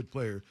 Charles is a good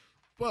player.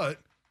 But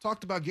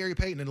talked about Gary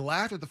Payton and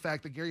laughed at the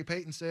fact that Gary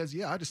Payton says,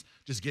 I just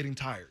getting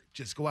tired.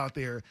 Just go out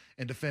there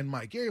and defend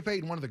Mike. Gary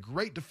Payton, one of the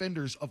great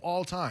defenders of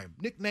all time,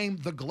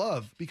 nicknamed the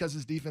Glove because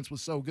his defense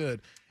was so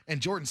good.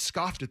 And Jordan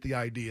scoffed at the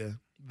idea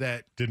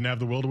that didn't have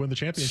the will to win the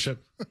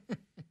championship.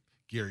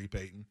 Gary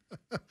Payton.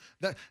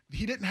 That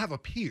he didn't have a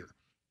peer.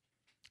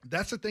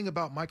 That's the thing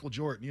about Michael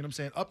Jordan. You know what I'm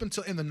saying? Up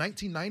until in the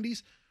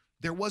 1990s,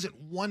 there wasn't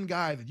one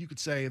guy that you could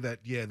say that,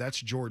 that's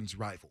Jordan's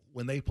rival.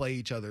 When they play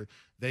each other,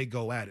 they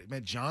go at it.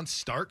 Man, John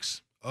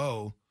Starks.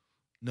 Oh,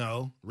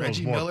 no.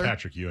 Reggie Miller.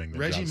 Patrick Ewing.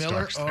 Reggie John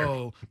Miller.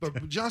 Starks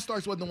But John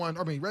Starks wasn't the one.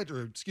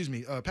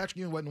 Patrick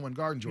Ewing wasn't the one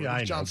guarding Jordan. Yeah, I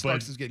know, John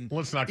Starks is getting.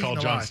 Let's not call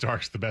John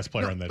Starks the best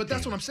player on that team. But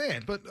that's what I'm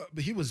saying. But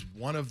he was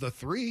one of the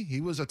 3.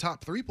 He was a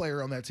top 3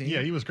 player on that team.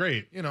 Yeah, he was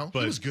great. He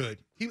was good.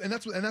 And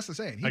that's the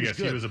saying. He I was guess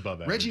good. he was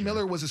above average. Reggie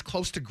Miller was as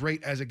close to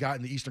great as it got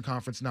in the Eastern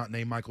Conference, not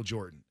named Michael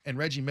Jordan. And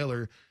Reggie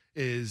Miller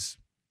is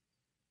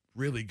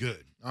really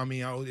good. I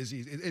mean,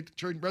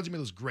 Reggie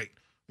Miller's great.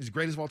 He's the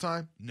greatest of all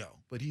time? No,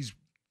 but he's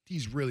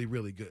really,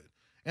 really good.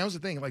 And that was the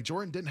thing. Like,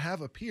 Jordan didn't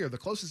have a peer. The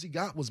closest he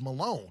got was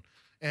Malone.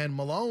 And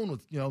Malone was,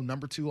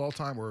 number 2 all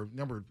time, or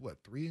number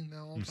 3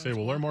 now all time.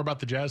 We'll learn more about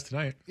the Jazz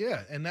tonight.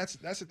 Yeah, and that's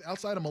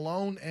outside of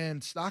Malone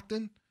and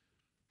Stockton.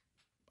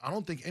 I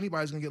don't think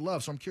anybody's going to get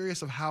love. So I'm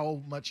curious of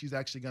how much he's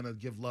actually going to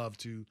give love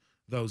to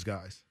those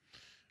guys.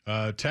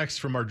 Text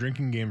from our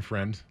drinking game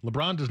friend.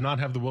 LeBron does not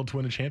have the will to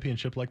win a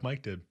championship like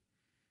Mike did.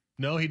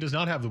 No, he does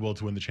not have the will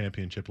to win the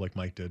championship like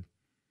Mike did.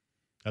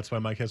 That's why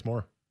Mike has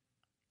more,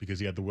 because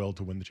he had the will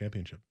to win the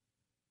championship.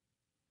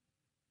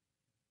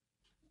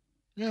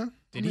 Yeah.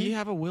 Did he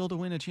have a will to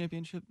win a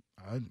championship?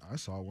 I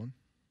saw one.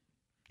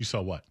 You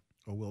saw what?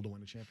 A will to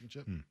win a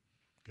championship.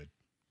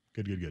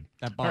 Good.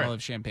 That bottle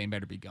of champagne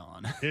better be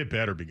gone. It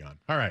better be gone.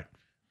 All right.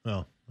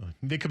 Well,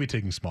 they could be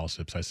taking small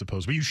sips, I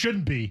suppose, but you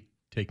shouldn't be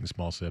taking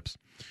small sips.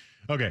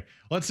 Okay,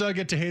 let's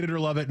get to Hate It or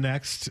Love It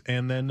next,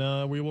 and then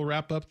we will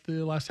wrap up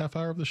the last half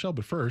hour of the show.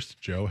 But first,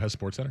 Joe has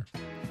SportsCenter.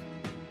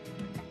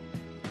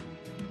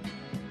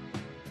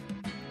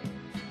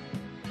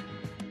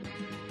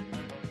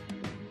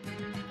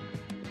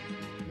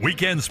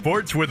 Weekend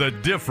sports with a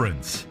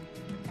difference.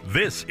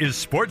 This is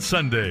Sports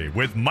Sunday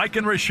with Mike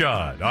and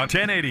Rashad on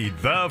 1080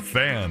 The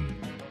Fan.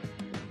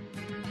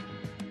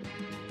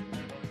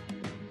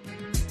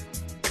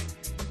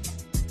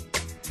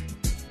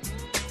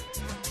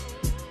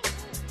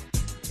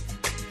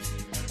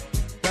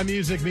 That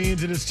music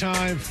means it is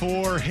time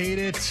for Hate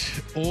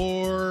It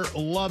or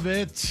Love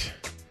It.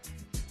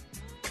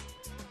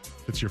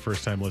 If it's your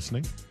first time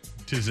listening,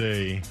 it is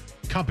a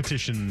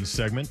competition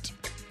segment.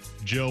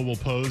 Joe will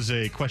pose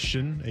a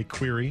question, a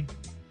query,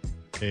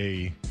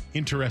 a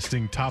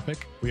interesting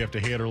topic. We have to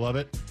hate or love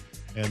it,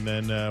 and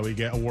then we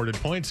get awarded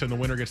points, and the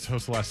winner gets to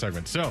host the last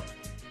segment. So,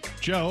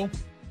 Joe,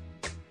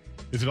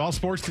 is it all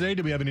sports today?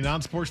 Do we have any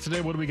non-sports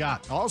today? What do we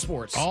got? All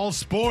sports. All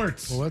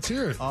sports. Well, let's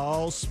hear it.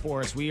 All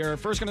sports. We are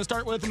first going to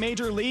start with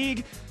Major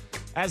League.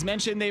 As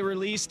mentioned, they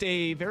released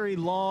a very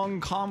long,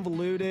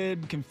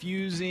 convoluted,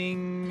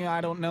 confusing, I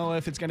don't know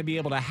if it's going to be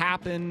able to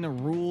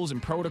happen, rules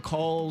and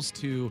protocols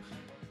to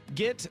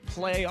get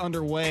play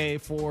underway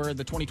for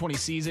the 2020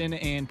 season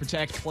and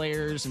protect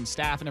players and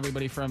staff and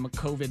everybody from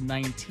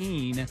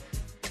COVID-19.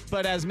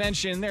 But as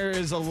mentioned, there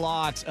is a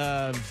lot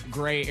of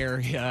gray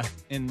area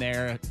in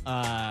there.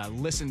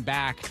 Listen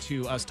back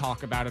to us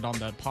talk about it on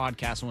the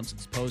podcast once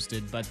it's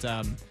posted.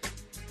 But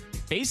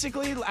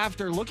basically,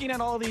 after looking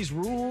at all these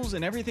rules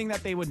and everything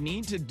that they would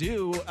need to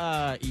do,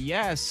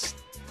 yes,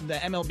 the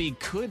MLB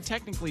could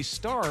technically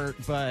start,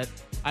 but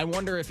I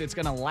wonder if it's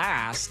going to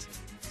last.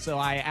 So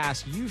I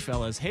ask you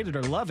fellas, hate it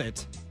or love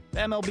it,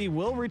 the MLB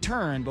will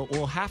return, but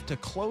we'll have to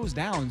close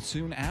down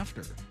soon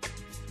after.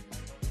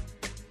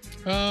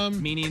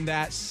 Meaning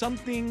that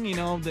something,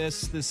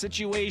 the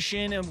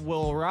situation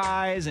will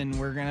rise and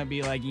we're going to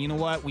be like, you know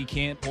what? We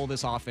can't pull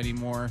this off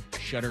anymore.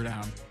 Shut her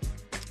down.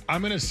 I'm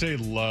going to say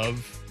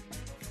love.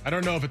 I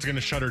don't know if it's going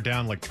to shut her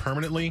down like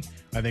permanently.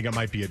 I think it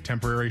might be a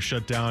temporary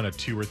shutdown, a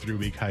 2 or 3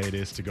 week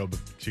hiatus to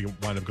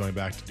wind up going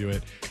back to do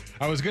it.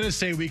 I was going to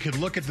say we could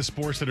look at the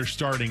sports that are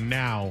starting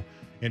now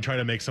and try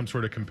to make some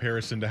sort of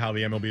comparison to how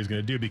the MLB is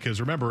going to do, because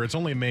remember, it's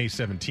only May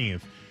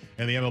 17th.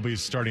 And the MLB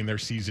is starting their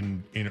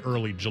season in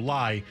early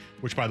July,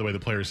 which, by the way, the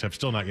players have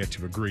still not yet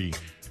to agree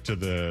to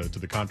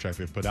the contract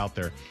they've put out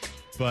there.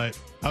 But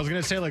I was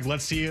going to say,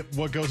 let's see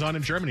what goes on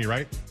in Germany,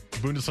 right?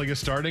 Bundesliga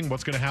starting.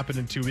 What's going to happen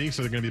in 2 weeks?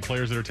 Are there going to be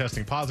players that are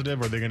testing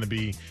positive? Are they going to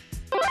be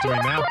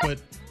doing that? But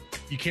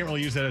you can't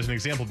really use that as an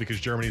example because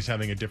Germany is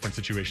having a different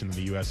situation than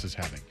the U.S. is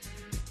having.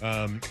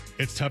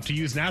 It's tough to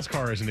use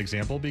NASCAR as an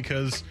example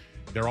because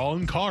They're all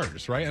in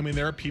cars, right? I mean,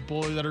 there are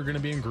people that are going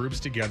to be in groups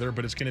together,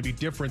 but it's going to be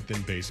different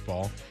than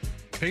baseball.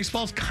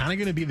 Baseball's kind of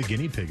going to be the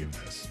guinea pig in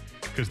this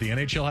because the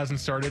NHL hasn't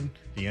started.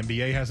 The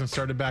NBA hasn't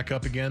started back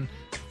up again.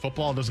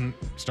 Football doesn't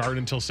start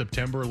until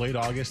September, late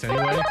August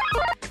anyway.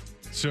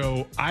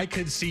 So I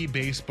could see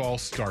baseball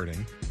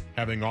starting,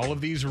 having all of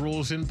these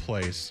rules in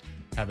place,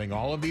 having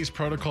all of these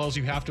protocols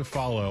you have to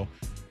follow,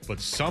 but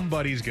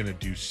somebody's going to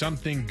do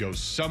something, go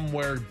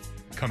somewhere,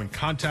 come in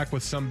contact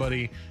with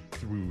somebody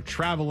through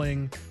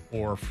traveling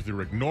or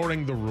through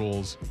ignoring the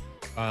rules,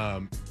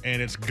 and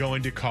it's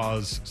going to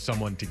cause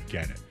someone to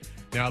get it.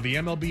 Now, the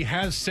MLB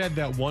has said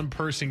that one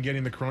person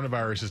getting the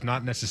coronavirus is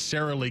not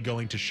necessarily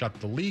going to shut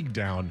the league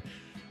down,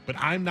 but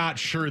I'm not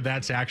sure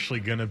that's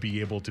actually going to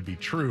be able to be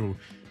true,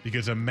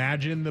 because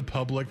imagine the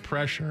public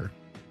pressure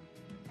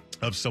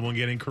of someone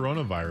getting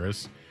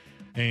coronavirus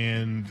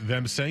and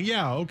them saying,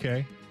 yeah,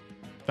 okay,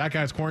 that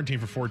guy's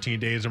quarantined for 14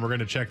 days and we're going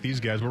to check these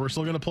guys, but we're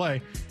still going to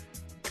play.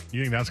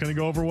 You think that's going to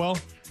go over well?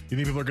 You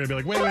think people are going to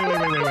be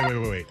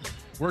like, wait.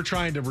 We're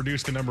trying to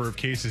reduce the number of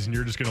cases and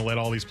you're just going to let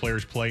all these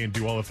players play and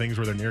do all the things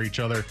where they're near each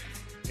other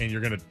and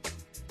you're going to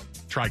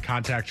try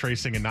contact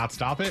tracing and not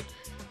stop it?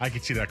 I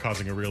could see that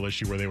causing a real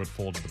issue where they would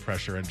fold to the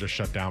pressure and just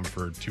shut down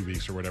for 2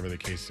 weeks or whatever the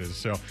case is.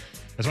 So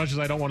as much as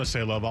I don't want to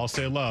say love, I'll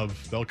say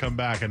love. They'll come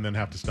back and then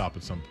have to stop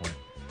at some point.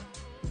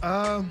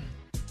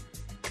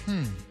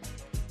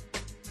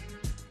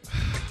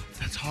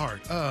 That's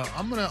hard.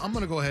 I'm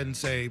gonna go ahead and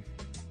say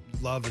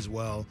love as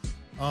well.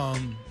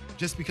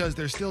 Just because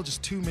there's still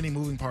just too many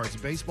moving parts.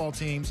 Baseball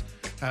teams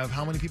have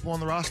how many people on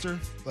the roster?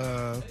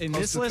 In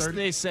this list, 30?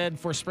 They said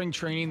for spring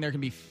training there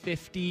can be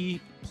 50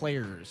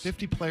 players.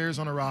 50 players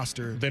on a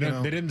roster. They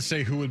didn't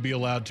say who would be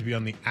allowed to be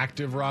on the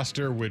active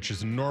roster, which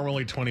is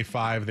normally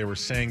 25. They were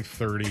saying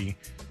 30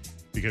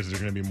 because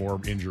there's going to be more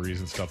injuries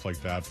and stuff like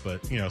that.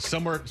 But,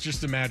 somewhere,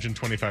 just imagine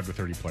 25 to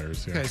 30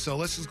 players. Yeah. Okay, so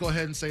let's just go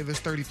ahead and say there's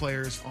 30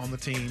 players on the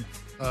team.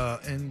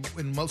 And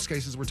in most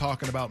cases, we're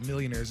talking about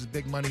millionaires. It's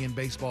big money in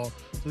baseball.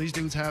 So these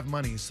dudes have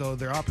money. So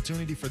their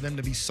opportunity for them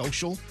to be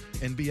social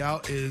and be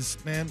out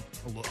is, man,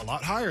 a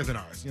lot higher than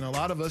ours. A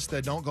lot of us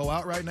that don't go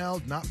out right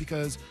now, not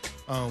because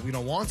we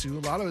don't want to.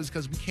 A lot of it is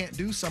because we can't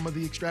do some of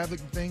the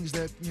extravagant things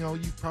that, you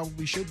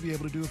probably should be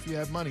able to do if you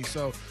have money.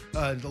 So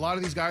a lot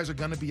of these guys are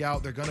going to be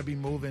out. They're going to be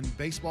moving.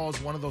 Baseball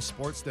is one of those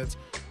sports that's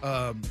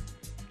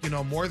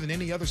more than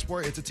any other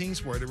sport, it's a team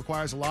sport. It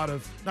requires a lot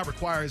of, not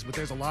requires, but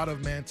there's a lot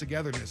of,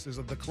 togetherness.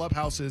 The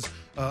clubhouse is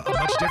a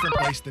much different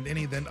place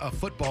than a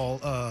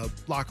football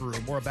locker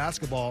room or a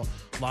basketball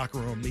locker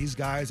room. These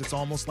guys, it's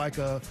almost like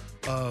a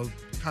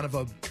kind of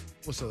a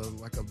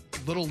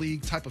little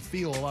league type of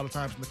feel a lot of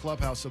times in the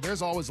clubhouse. So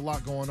there's always a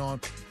lot going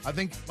on. I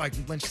think, like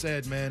Lynch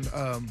said, man,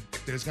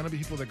 there's going to be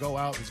people that go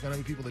out. There's going to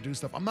be people that do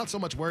stuff. I'm not so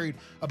much worried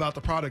about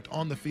the product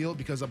on the field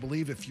because I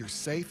believe if you're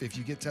safe, if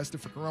you get tested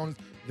for corona,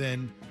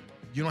 then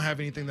you don't have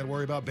anything to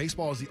worry about.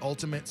 Baseball is the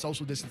ultimate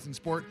social distancing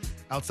sport.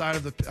 Outside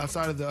of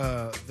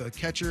the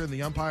catcher and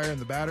the umpire and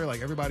the batter,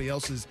 like everybody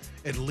else is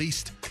at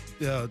least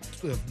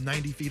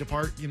 90 feet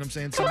apart. You know what I'm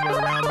saying? Somewhere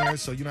around there.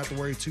 So you don't have to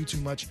worry too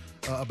much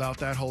about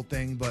that whole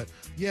thing. But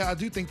yeah, I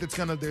do think there's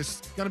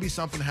gonna be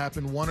something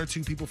happen. One or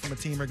two people from a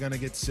team are gonna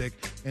get sick,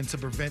 and to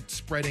prevent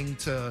spreading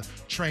to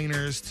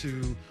trainers,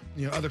 to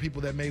other people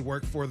that may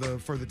work for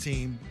the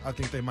team, I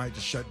think they might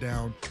just shut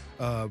down.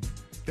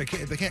 They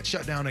can't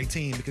shut down a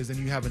team because then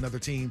you have another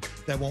team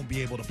that won't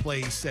be able to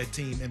play said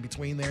team in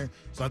between there.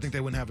 So I think they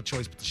wouldn't have a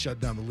choice but to shut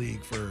down the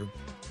league for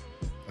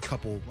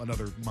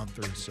another month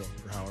or so,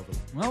 or however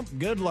long. Well,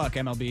 good luck,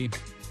 MLB.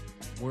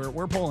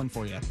 We're pulling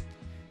for you.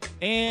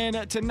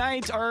 And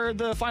tonight are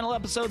the final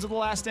episodes of The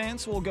Last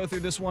Dance. We'll go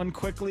through this one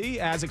quickly.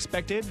 As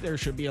expected, there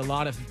should be a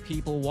lot of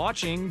people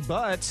watching,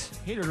 but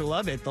hate it or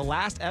love it, the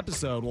last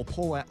episode will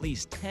pull at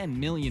least 10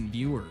 million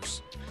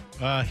viewers.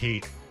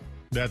 Hate.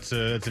 That's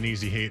an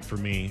easy hate for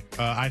me.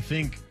 I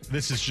think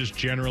this is just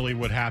generally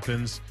what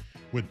happens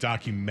with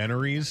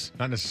documentaries,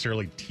 not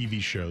necessarily TV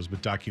shows,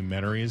 but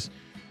documentaries.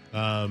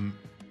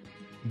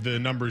 The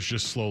numbers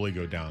just slowly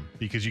go down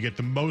because you get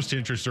the most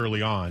interest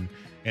early on,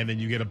 and then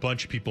you get a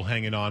bunch of people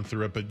hanging on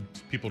through it, but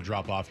people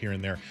drop off here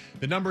and there.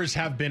 The numbers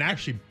have been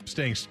actually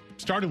staying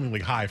startlingly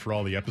high for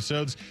all the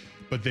episodes,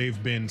 but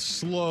they've been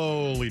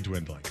slowly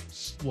dwindling,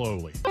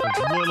 slowly. Like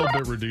a little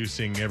bit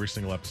reducing every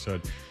single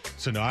episode.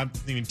 So no, I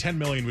mean, 10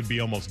 million would be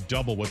almost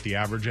double what the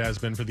average has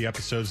been for the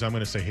episodes. So I'm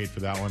going to say hate for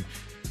that one.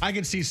 I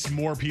can see some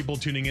more people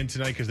tuning in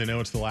tonight because they know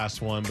it's the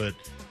last one. But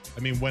I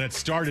mean, when it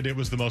started, it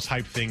was the most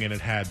hyped thing and it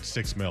had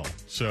 6 mil.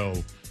 So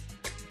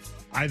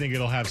I think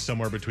it'll have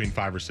somewhere between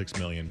 5 or 6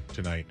 million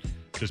tonight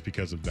just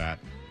because of that.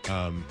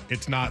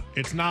 It's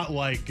not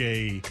like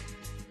a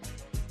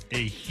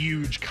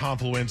huge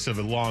confluence of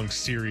a long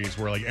series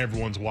where like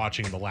everyone's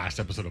watching the last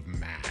episode of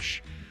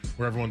MASH,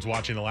 where everyone's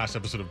watching the last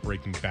episode of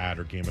Breaking Bad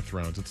or Game of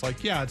Thrones. It's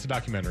like, yeah, it's a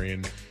documentary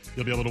and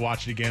you'll be able to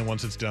watch it again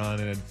once it's done,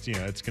 and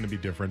it's going to be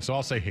different. So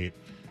I'll say hate.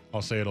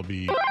 I'll say it'll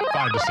be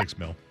 5 to 6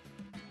 mil.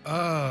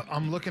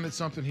 I'm looking at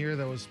something here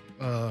that was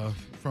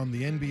from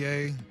the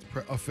NBA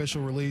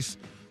official release.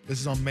 This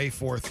is on May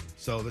 4th.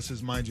 So this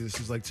is, mind you, this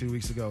is like 2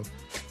 weeks ago.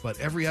 But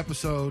every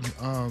episode,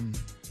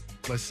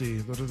 let's see.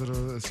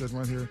 It says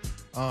right here.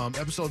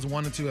 Episodes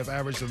 1 and 2 have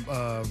averaged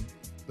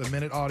the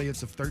minute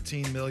audience of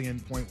 13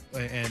 million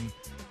and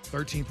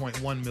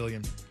 13.1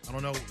 million. I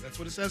don't know. That's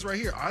what it says right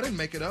here. I didn't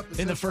make it up.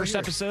 In the first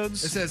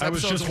episodes? It says I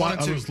was episodes 1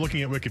 and 2. I was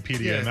looking at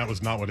Wikipedia, and that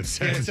was not what it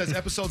said. Yeah, it says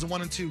episodes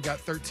 1 and 2 got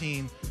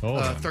 13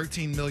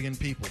 million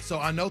people. So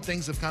I know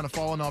things have kind of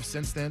fallen off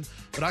since then,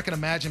 but I can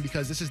imagine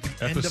because this is the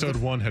end of Episode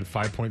 1 had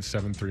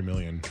 5.73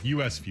 million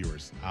U.S.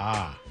 viewers.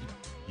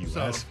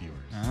 U.S.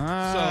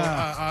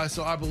 viewers.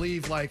 So I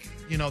believe, like,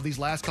 you know, these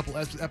last couple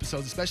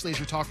episodes, especially as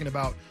you're talking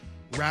about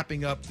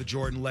wrapping up the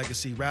Jordan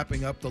legacy,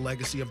 wrapping up the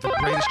legacy of the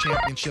greatest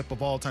championship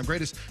of all time,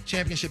 greatest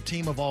championship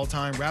team of all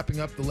time, wrapping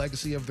up the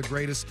legacy of the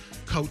greatest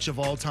coach of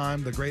all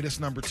time, the greatest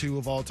number 2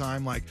 of all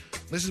time. Like,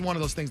 this is one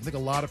of those things. I think a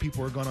lot of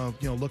people are going to,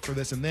 you know, look for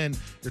this. And then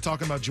you're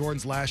talking about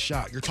Jordan's last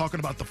shot. You're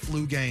talking about the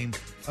flu game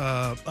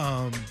that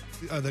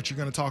you're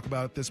going to talk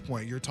about at this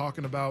point. You're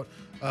talking about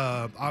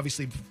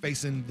obviously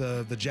facing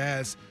the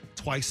Jazz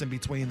twice in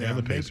between there. And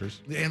the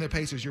Pacers. And the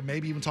Pacers. You're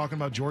maybe even talking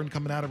about Jordan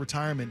coming out of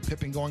retirement,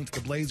 Pippen going to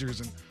the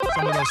Blazers, and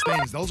some of those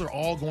things. Those are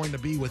all going to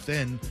be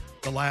within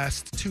the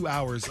last 2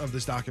 hours of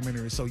this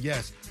documentary. So,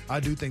 yes, I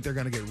do think they're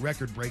going to get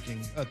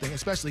record-breaking thing,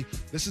 especially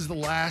this is the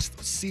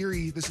last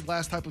series, this is the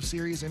last type of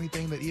series,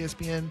 anything that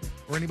ESPN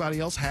or anybody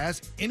else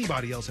has,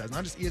 not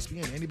just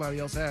ESPN, anybody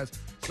else has.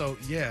 So,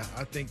 yeah,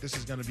 I think this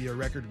is going to be a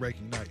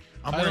record-breaking night.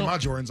 I'm wearing my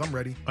Jordans. I'm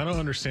ready. I don't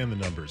understand the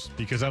numbers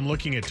because I'm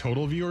looking at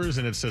total viewers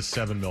and it says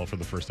 7 mil for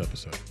the first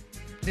episode.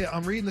 Yeah,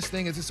 I'm reading this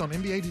thing. It's on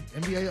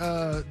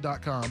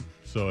NBA.com.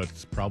 So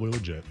it's probably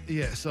legit.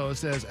 Yeah, so it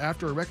says,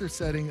 after a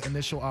record-setting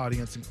initial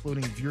audience,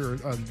 including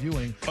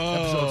viewing,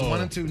 episodes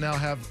 1 and 2 now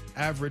have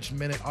average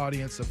minute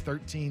audience of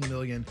 13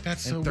 million and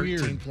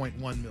 13.1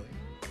 million.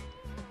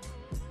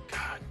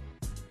 God.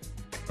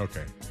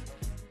 Okay.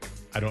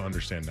 I don't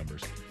understand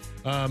numbers.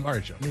 All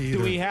right, Joe.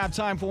 Do we have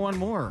time for one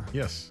more?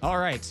 Yes. All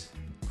right.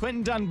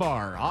 Quentin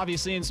Dunbar,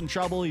 obviously in some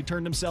trouble. He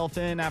turned himself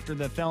in after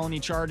the felony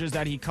charges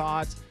that he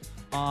caught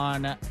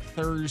on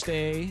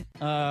Thursday.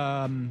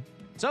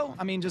 So,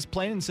 I mean, just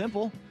plain and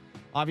simple.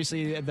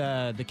 Obviously,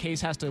 the case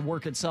has to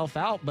work itself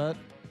out, but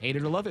hate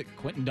it or love it,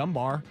 Quentin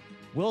Dunbar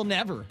will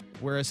never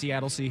wear a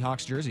Seattle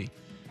Seahawks jersey.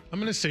 I'm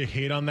going to say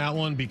hate on that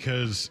one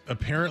because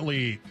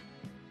apparently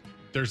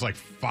there's like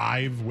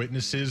 5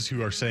 witnesses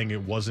who are saying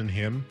it wasn't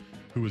him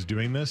who was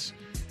doing this.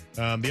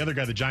 The other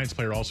guy, the Giants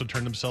player, also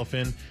turned himself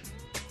in.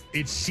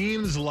 It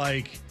seems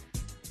like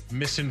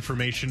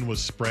misinformation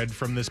was spread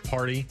from this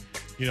party.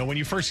 You know, when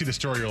you first see the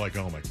story, you're like,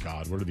 oh my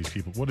God, what are these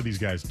people? What are these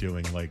guys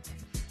doing? Like,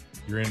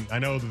 I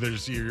know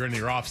that you're in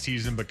your off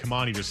season, but come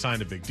on, you just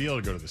signed a big deal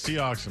to go to the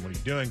Seahawks, and what are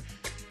you doing?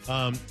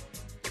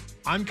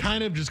 I'm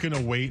kind of just going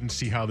to wait and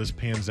see how this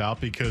pans out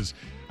because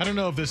I don't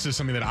know if this is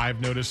something that I've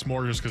noticed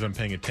more just because I'm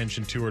paying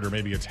attention to it or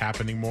maybe it's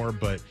happening more,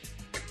 but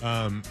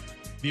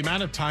the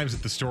amount of times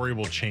that the story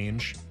will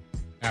change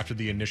after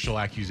the initial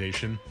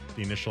accusation,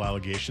 the initial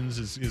allegations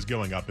is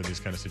going up in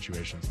these kind of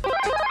situations.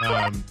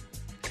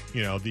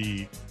 You know,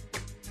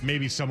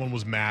 maybe someone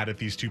was mad at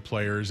these 2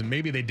 players and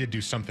maybe they did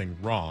do something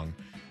wrong,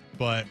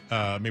 but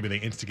maybe they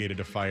instigated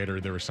a fight or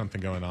there was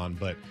something going on.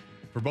 But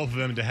for both of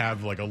them to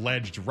have like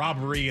alleged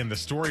robbery and the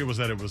story was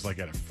that it was like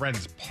at a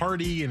friend's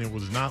party and it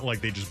was not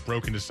like they just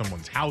broke into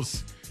someone's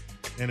house.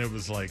 And it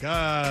was like,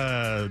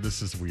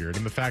 this is weird.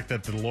 And the fact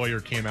that the lawyer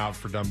came out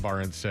for Dunbar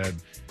and said,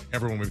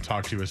 everyone we've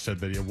talked to has said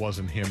that it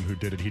wasn't him who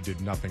did it. He did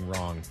nothing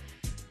wrong.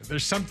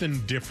 There's something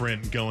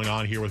different going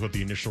on here with what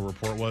the initial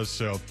report was.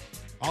 So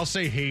I'll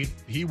say hate.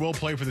 He will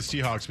play for the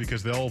Seahawks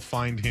because they'll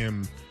find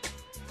him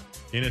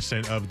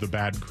innocent of the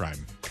bad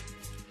crime.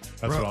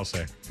 That's what I'll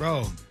say.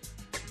 Bro,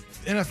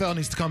 NFL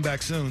needs to come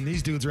back soon.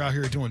 These dudes are out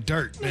here doing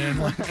dirt,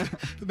 man.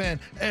 Man,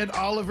 Ed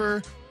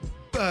Oliver,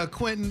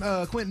 Quentin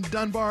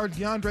Dunbar,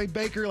 DeAndre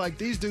Baker, like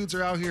these dudes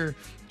are out here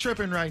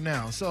tripping right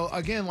now. So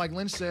again, like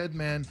Lynch said,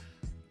 man,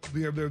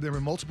 there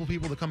were multiple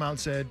people that come out and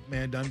said,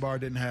 man, Dunbar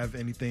didn't have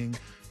anything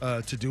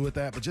to do with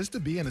that. But just to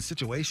be in a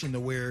situation to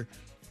where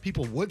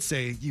people would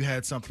say you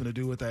had something to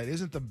do with that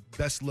isn't the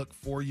best look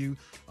for you.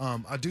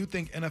 I do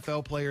think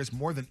NFL players,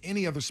 more than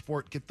any other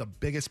sport, get the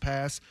biggest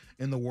pass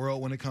in the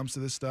world when it comes to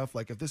this stuff.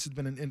 Like if this had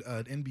been an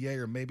NBA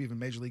or maybe even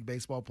Major League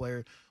Baseball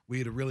player, we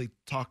had really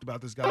talked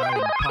about this guy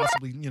and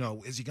possibly, you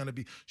know, is he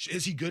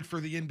good for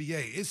the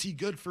NBA? Is he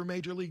good for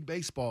Major League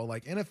Baseball?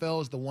 Like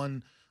NFL is the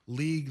one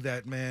league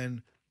that,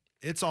 man,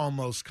 it's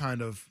almost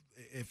kind of,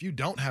 if you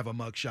don't have a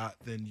mugshot,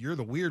 then you're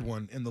the weird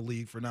one in the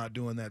league for not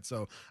doing that.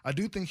 So I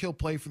do think he'll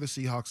play for the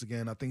Seahawks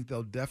again. I think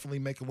they'll definitely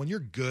make it. When you're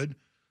good,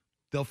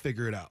 they'll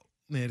figure it out.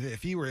 Man,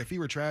 if he were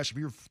trash, if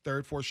he were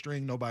 3rd, 4th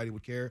string, nobody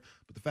would care.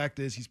 But the fact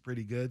is, he's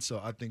pretty good.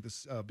 So I think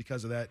this,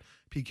 because of that,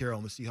 Pete Carroll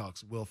and the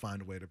Seahawks will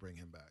find a way to bring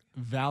him back.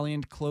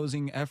 Valiant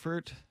closing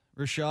effort,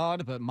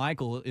 Rashad, but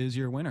Michael is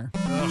your winner.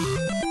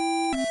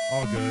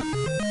 All good.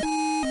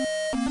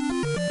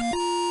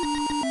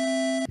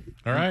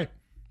 All right.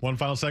 One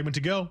final segment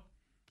to go.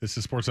 This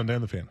is Sports Sunday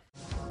on the Fan.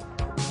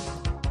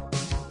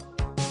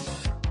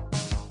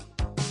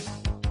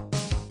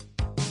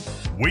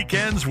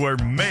 Weekends were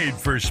made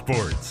for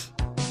sports.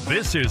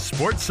 This is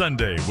Sports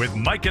Sunday with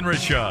Mike and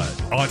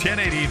Rashad on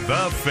 1080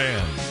 The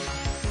Fan.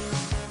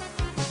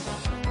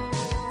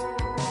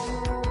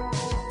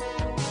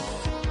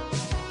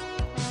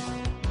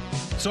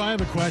 So I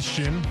have a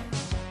question.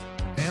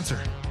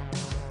 Answer.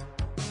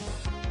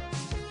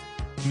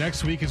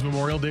 Next week is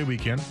Memorial Day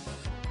weekend.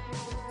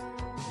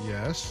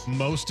 Yes.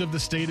 Most of the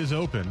state is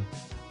open.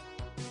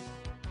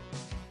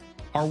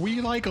 Are we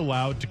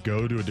allowed to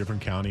go to a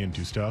different county and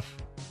do stuff?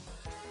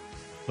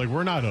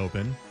 We're not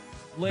open.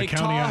 Lake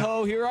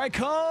Tahoe, here I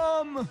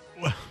come.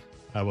 Well,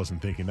 I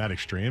wasn't thinking that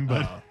extreme,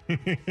 but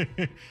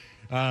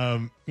could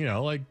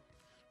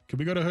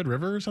we go to Hood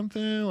River or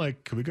something?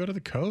 Could we go to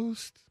the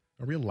coast?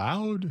 Are we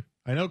allowed?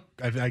 I know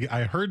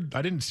I heard,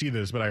 I didn't see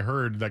this, but I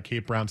heard that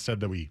Kate Brown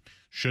said that we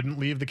shouldn't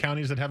leave the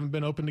counties that haven't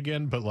been opened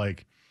again, but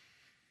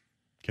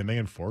can they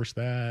enforce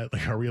that?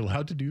 Are we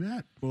allowed to do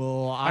that?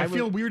 Well, I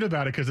feel weird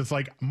about it because it's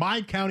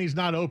my county's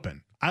not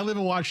open. I live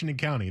in Washington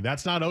County.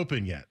 That's not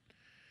open yet.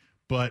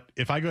 But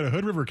if I go to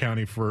Hood River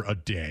County for a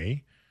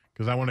day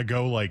because I want to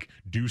go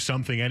do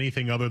something,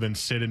 anything other than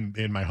sit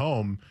in my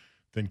home,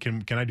 then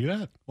can I do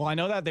that? Well, I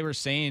know that they were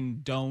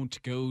saying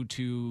don't go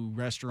to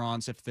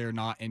restaurants if they're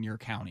not in your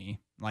county.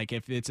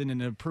 If it's in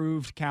an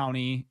approved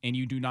county and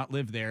you do not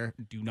live there,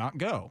 do not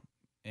go.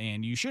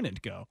 And you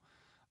shouldn't go.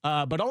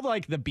 But all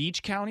the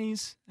beach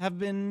counties have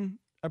been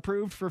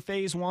approved for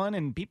phase 1,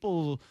 and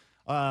people,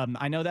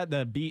 I know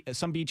that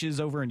some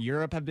beaches over in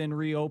Europe have been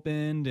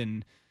reopened,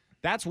 and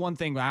that's one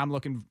thing that I'm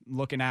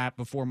looking at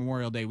before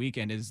Memorial Day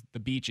weekend is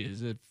the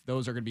beaches. If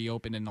those are going to be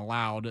open and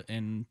allowed,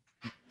 and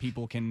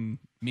people can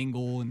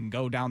mingle and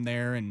go down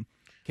there and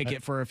kick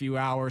it for a few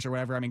hours or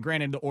whatever. I mean,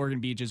 granted, the Oregon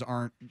beaches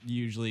aren't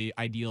usually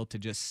ideal to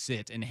just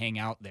sit and hang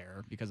out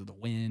there because of the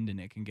wind, and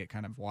it can get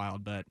kind of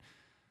wild. But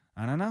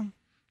I don't know.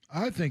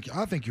 I think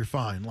you're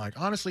fine.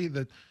 Honestly,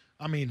 the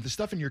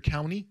stuff in your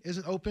county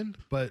isn't open,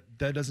 but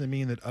that doesn't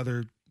mean that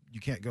you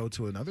can't go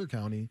to another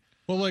county.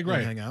 Well, and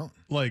hang out.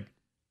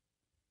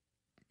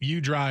 You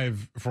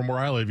drive from where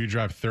I live, you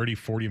drive 30,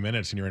 40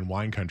 minutes and you're in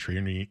wine country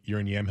and you're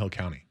in Yamhill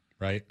County,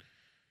 right?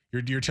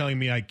 You're telling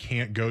me I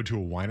can't go to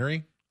a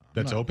winery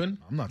that's open?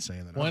 I'm not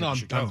saying that. Well,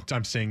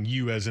 I'm saying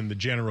you as in the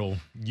general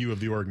you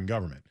of the Oregon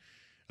government.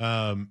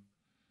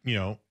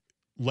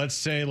 Let's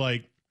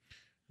say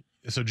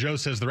so Joe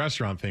says the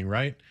restaurant thing,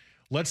 right?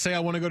 Let's say I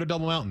want to go to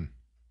Double Mountain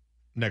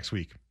next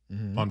week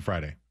on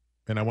Friday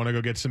and I want to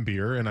go get some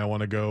beer and I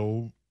want to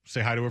go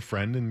say hi to a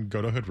friend and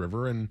go to Hood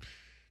River and,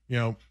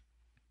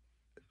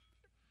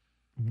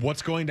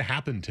 what's going to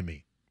happen to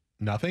me?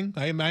 Nothing.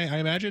 I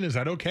imagine. Is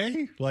that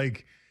okay?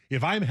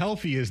 If I'm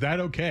healthy, is that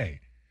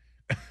okay?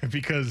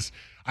 Because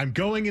I'm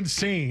going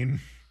insane.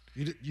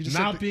 You just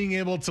not being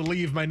able to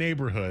leave my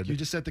neighborhood. You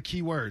just said the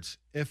key words.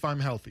 If I'm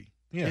healthy.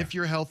 Yeah. If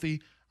you're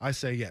healthy, I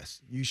say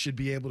yes. You should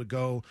be able to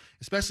go,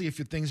 especially if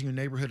your things in your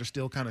neighborhood are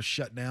still kind of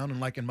shut down.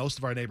 And in most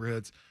of our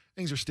neighborhoods,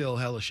 things are still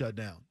hella shut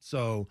down.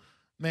 So,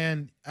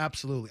 man,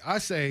 absolutely. I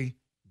say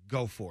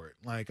go for it.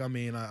 I told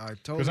you.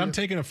 Because I'm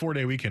taking a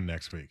 4-day weekend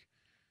next week.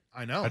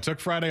 I know. I took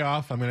Friday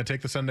off. I'm going to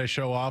take the Sunday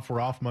show off. We're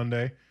off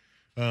Monday.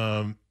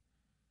 And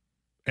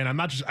I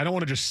don't want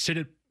to just sit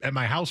at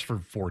my house for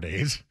 4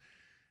 days.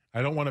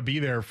 I don't want to be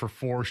there for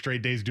 4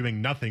 straight days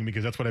doing nothing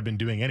because that's what I've been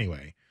doing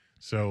anyway.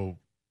 So,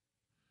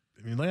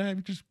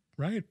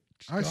 right.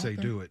 I say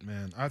do it,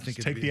 man. I think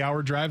take the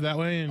hour drive that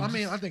way. And I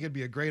think it'd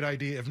be a great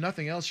idea. If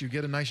nothing else, you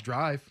get a nice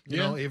drive. You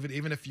know,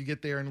 even if you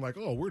get there and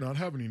oh, we're not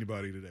having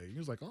anybody today. He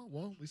was oh,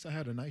 well, at least I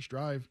had a nice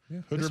drive.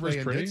 Yeah, Hood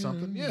River's pretty. Did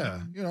something. Yeah,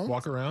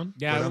 walk around.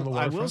 Yeah,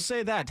 I will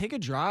say that. Take a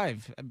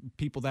drive,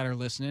 people that are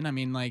listening.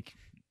 And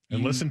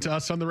listen to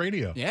us on the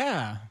radio.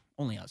 Yeah,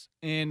 only us.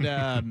 And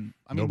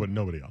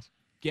nobody else.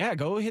 Yeah,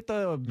 go hit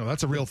the. No,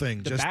 that's a real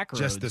thing.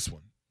 Just this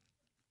one.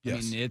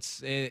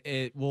 Yes.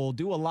 It will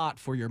do a lot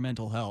for your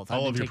mental health.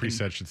 All of your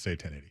presets should say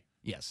 1080.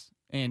 Yes,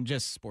 and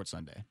just Sports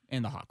Sunday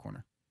and the Hot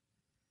Corner.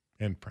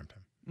 And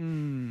primetime.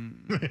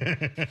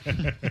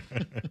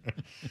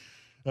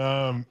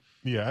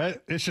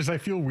 It's just I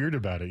feel weird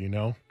about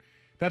it,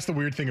 That's the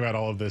weird thing about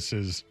all of this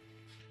is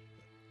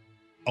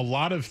a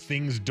lot of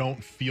things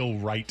don't feel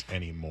right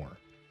anymore.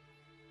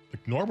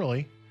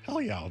 Normally, hell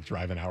yeah, I'll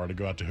drive an hour to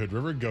go out to Hood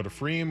River, go to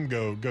Freem,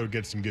 go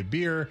get some good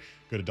beer,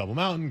 go to Double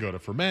Mountain, go to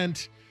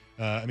Ferment.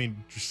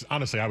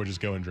 Honestly, I would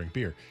just go and drink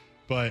beer.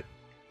 But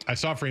I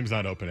saw Freem's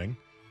not opening.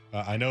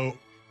 I know,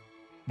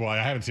 I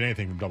haven't seen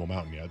anything from Double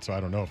Mountain yet, so I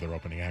don't know if they're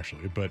opening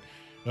actually. But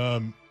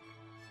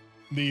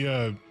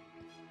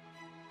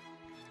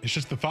it's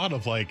just the thought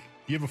of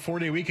you have a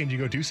 4-day weekend, you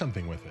go do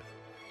something with it.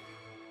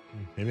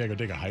 Maybe I go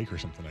take a hike or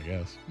something, I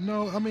guess.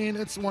 No,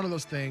 it's one of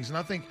those things. And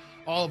I think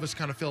all of us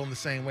kind of feel in the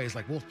same way. It's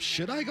well,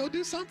 should I go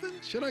do something?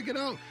 Should I get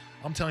out?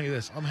 I'm telling you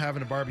this, I'm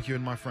having a barbecue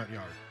in my front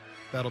yard.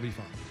 That'll be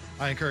fun.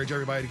 I encourage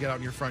everybody to get out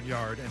in your front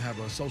yard and have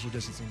a social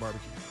distancing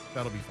barbecue.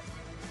 That'll be fun.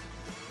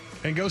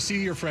 And go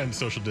see your friends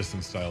social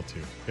distance style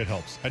too. It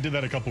helps. I did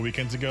that a couple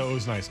weekends ago. It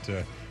was nice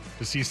to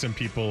see some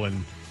people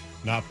and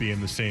not be in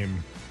the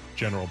same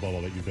general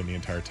bubble that you've been the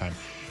entire time.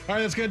 All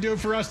right, that's going to do it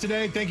for us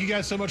today. Thank you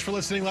guys so much for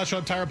listening. Les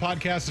Schwab Tire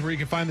Podcast is where you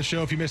can find the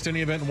show if you missed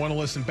any event and want to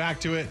listen back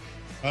to it.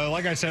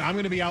 Like I said, I'm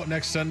going to be out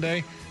next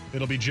Sunday.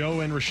 It'll be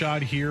Joe and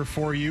Rashad here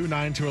for you,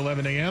 9 to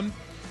 11 a.m.,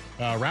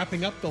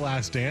 wrapping up The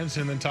Last Dance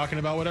and then talking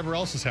about whatever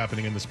else is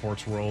happening in the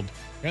sports world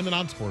and the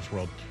non-sports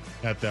world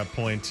at that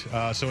point.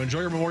 So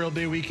enjoy your Memorial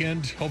Day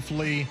weekend.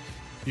 Hopefully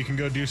you can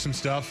go do some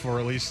stuff or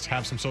at least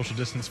have some social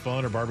distance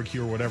fun or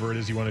barbecue or whatever it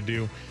is you want to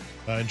do.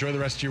 Enjoy the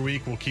rest of your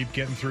week. We'll keep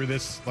getting through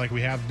this like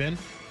we have been.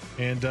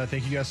 And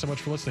thank you guys so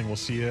much for listening. We'll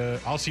see you.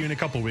 I'll see you in a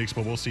couple of weeks,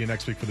 but we'll see you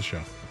next week for the show.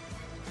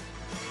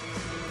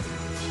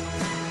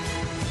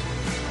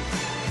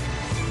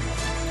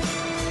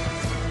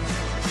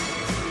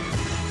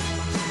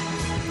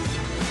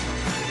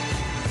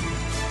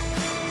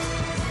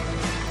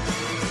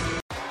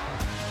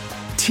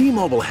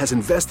 T-Mobile has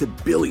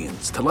invested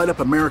billions to light up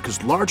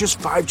America's largest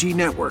 5G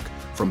network,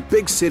 from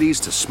big cities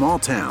to small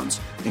towns,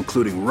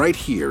 including right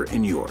here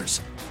in yours.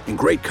 And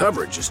great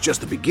coverage is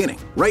just the beginning.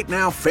 Right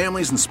now,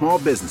 families and small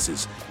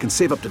businesses can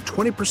save up to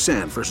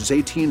 20% versus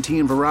AT&T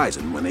and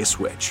Verizon when they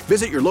switch.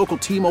 Visit your local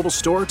T-Mobile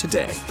store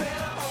today.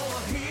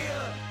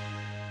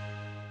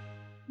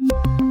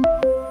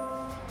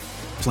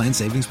 Plan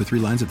savings with 3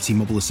 lines of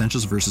T-Mobile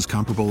Essentials versus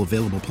comparable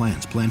available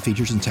plans. Plan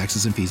features and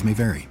taxes and fees may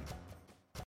vary.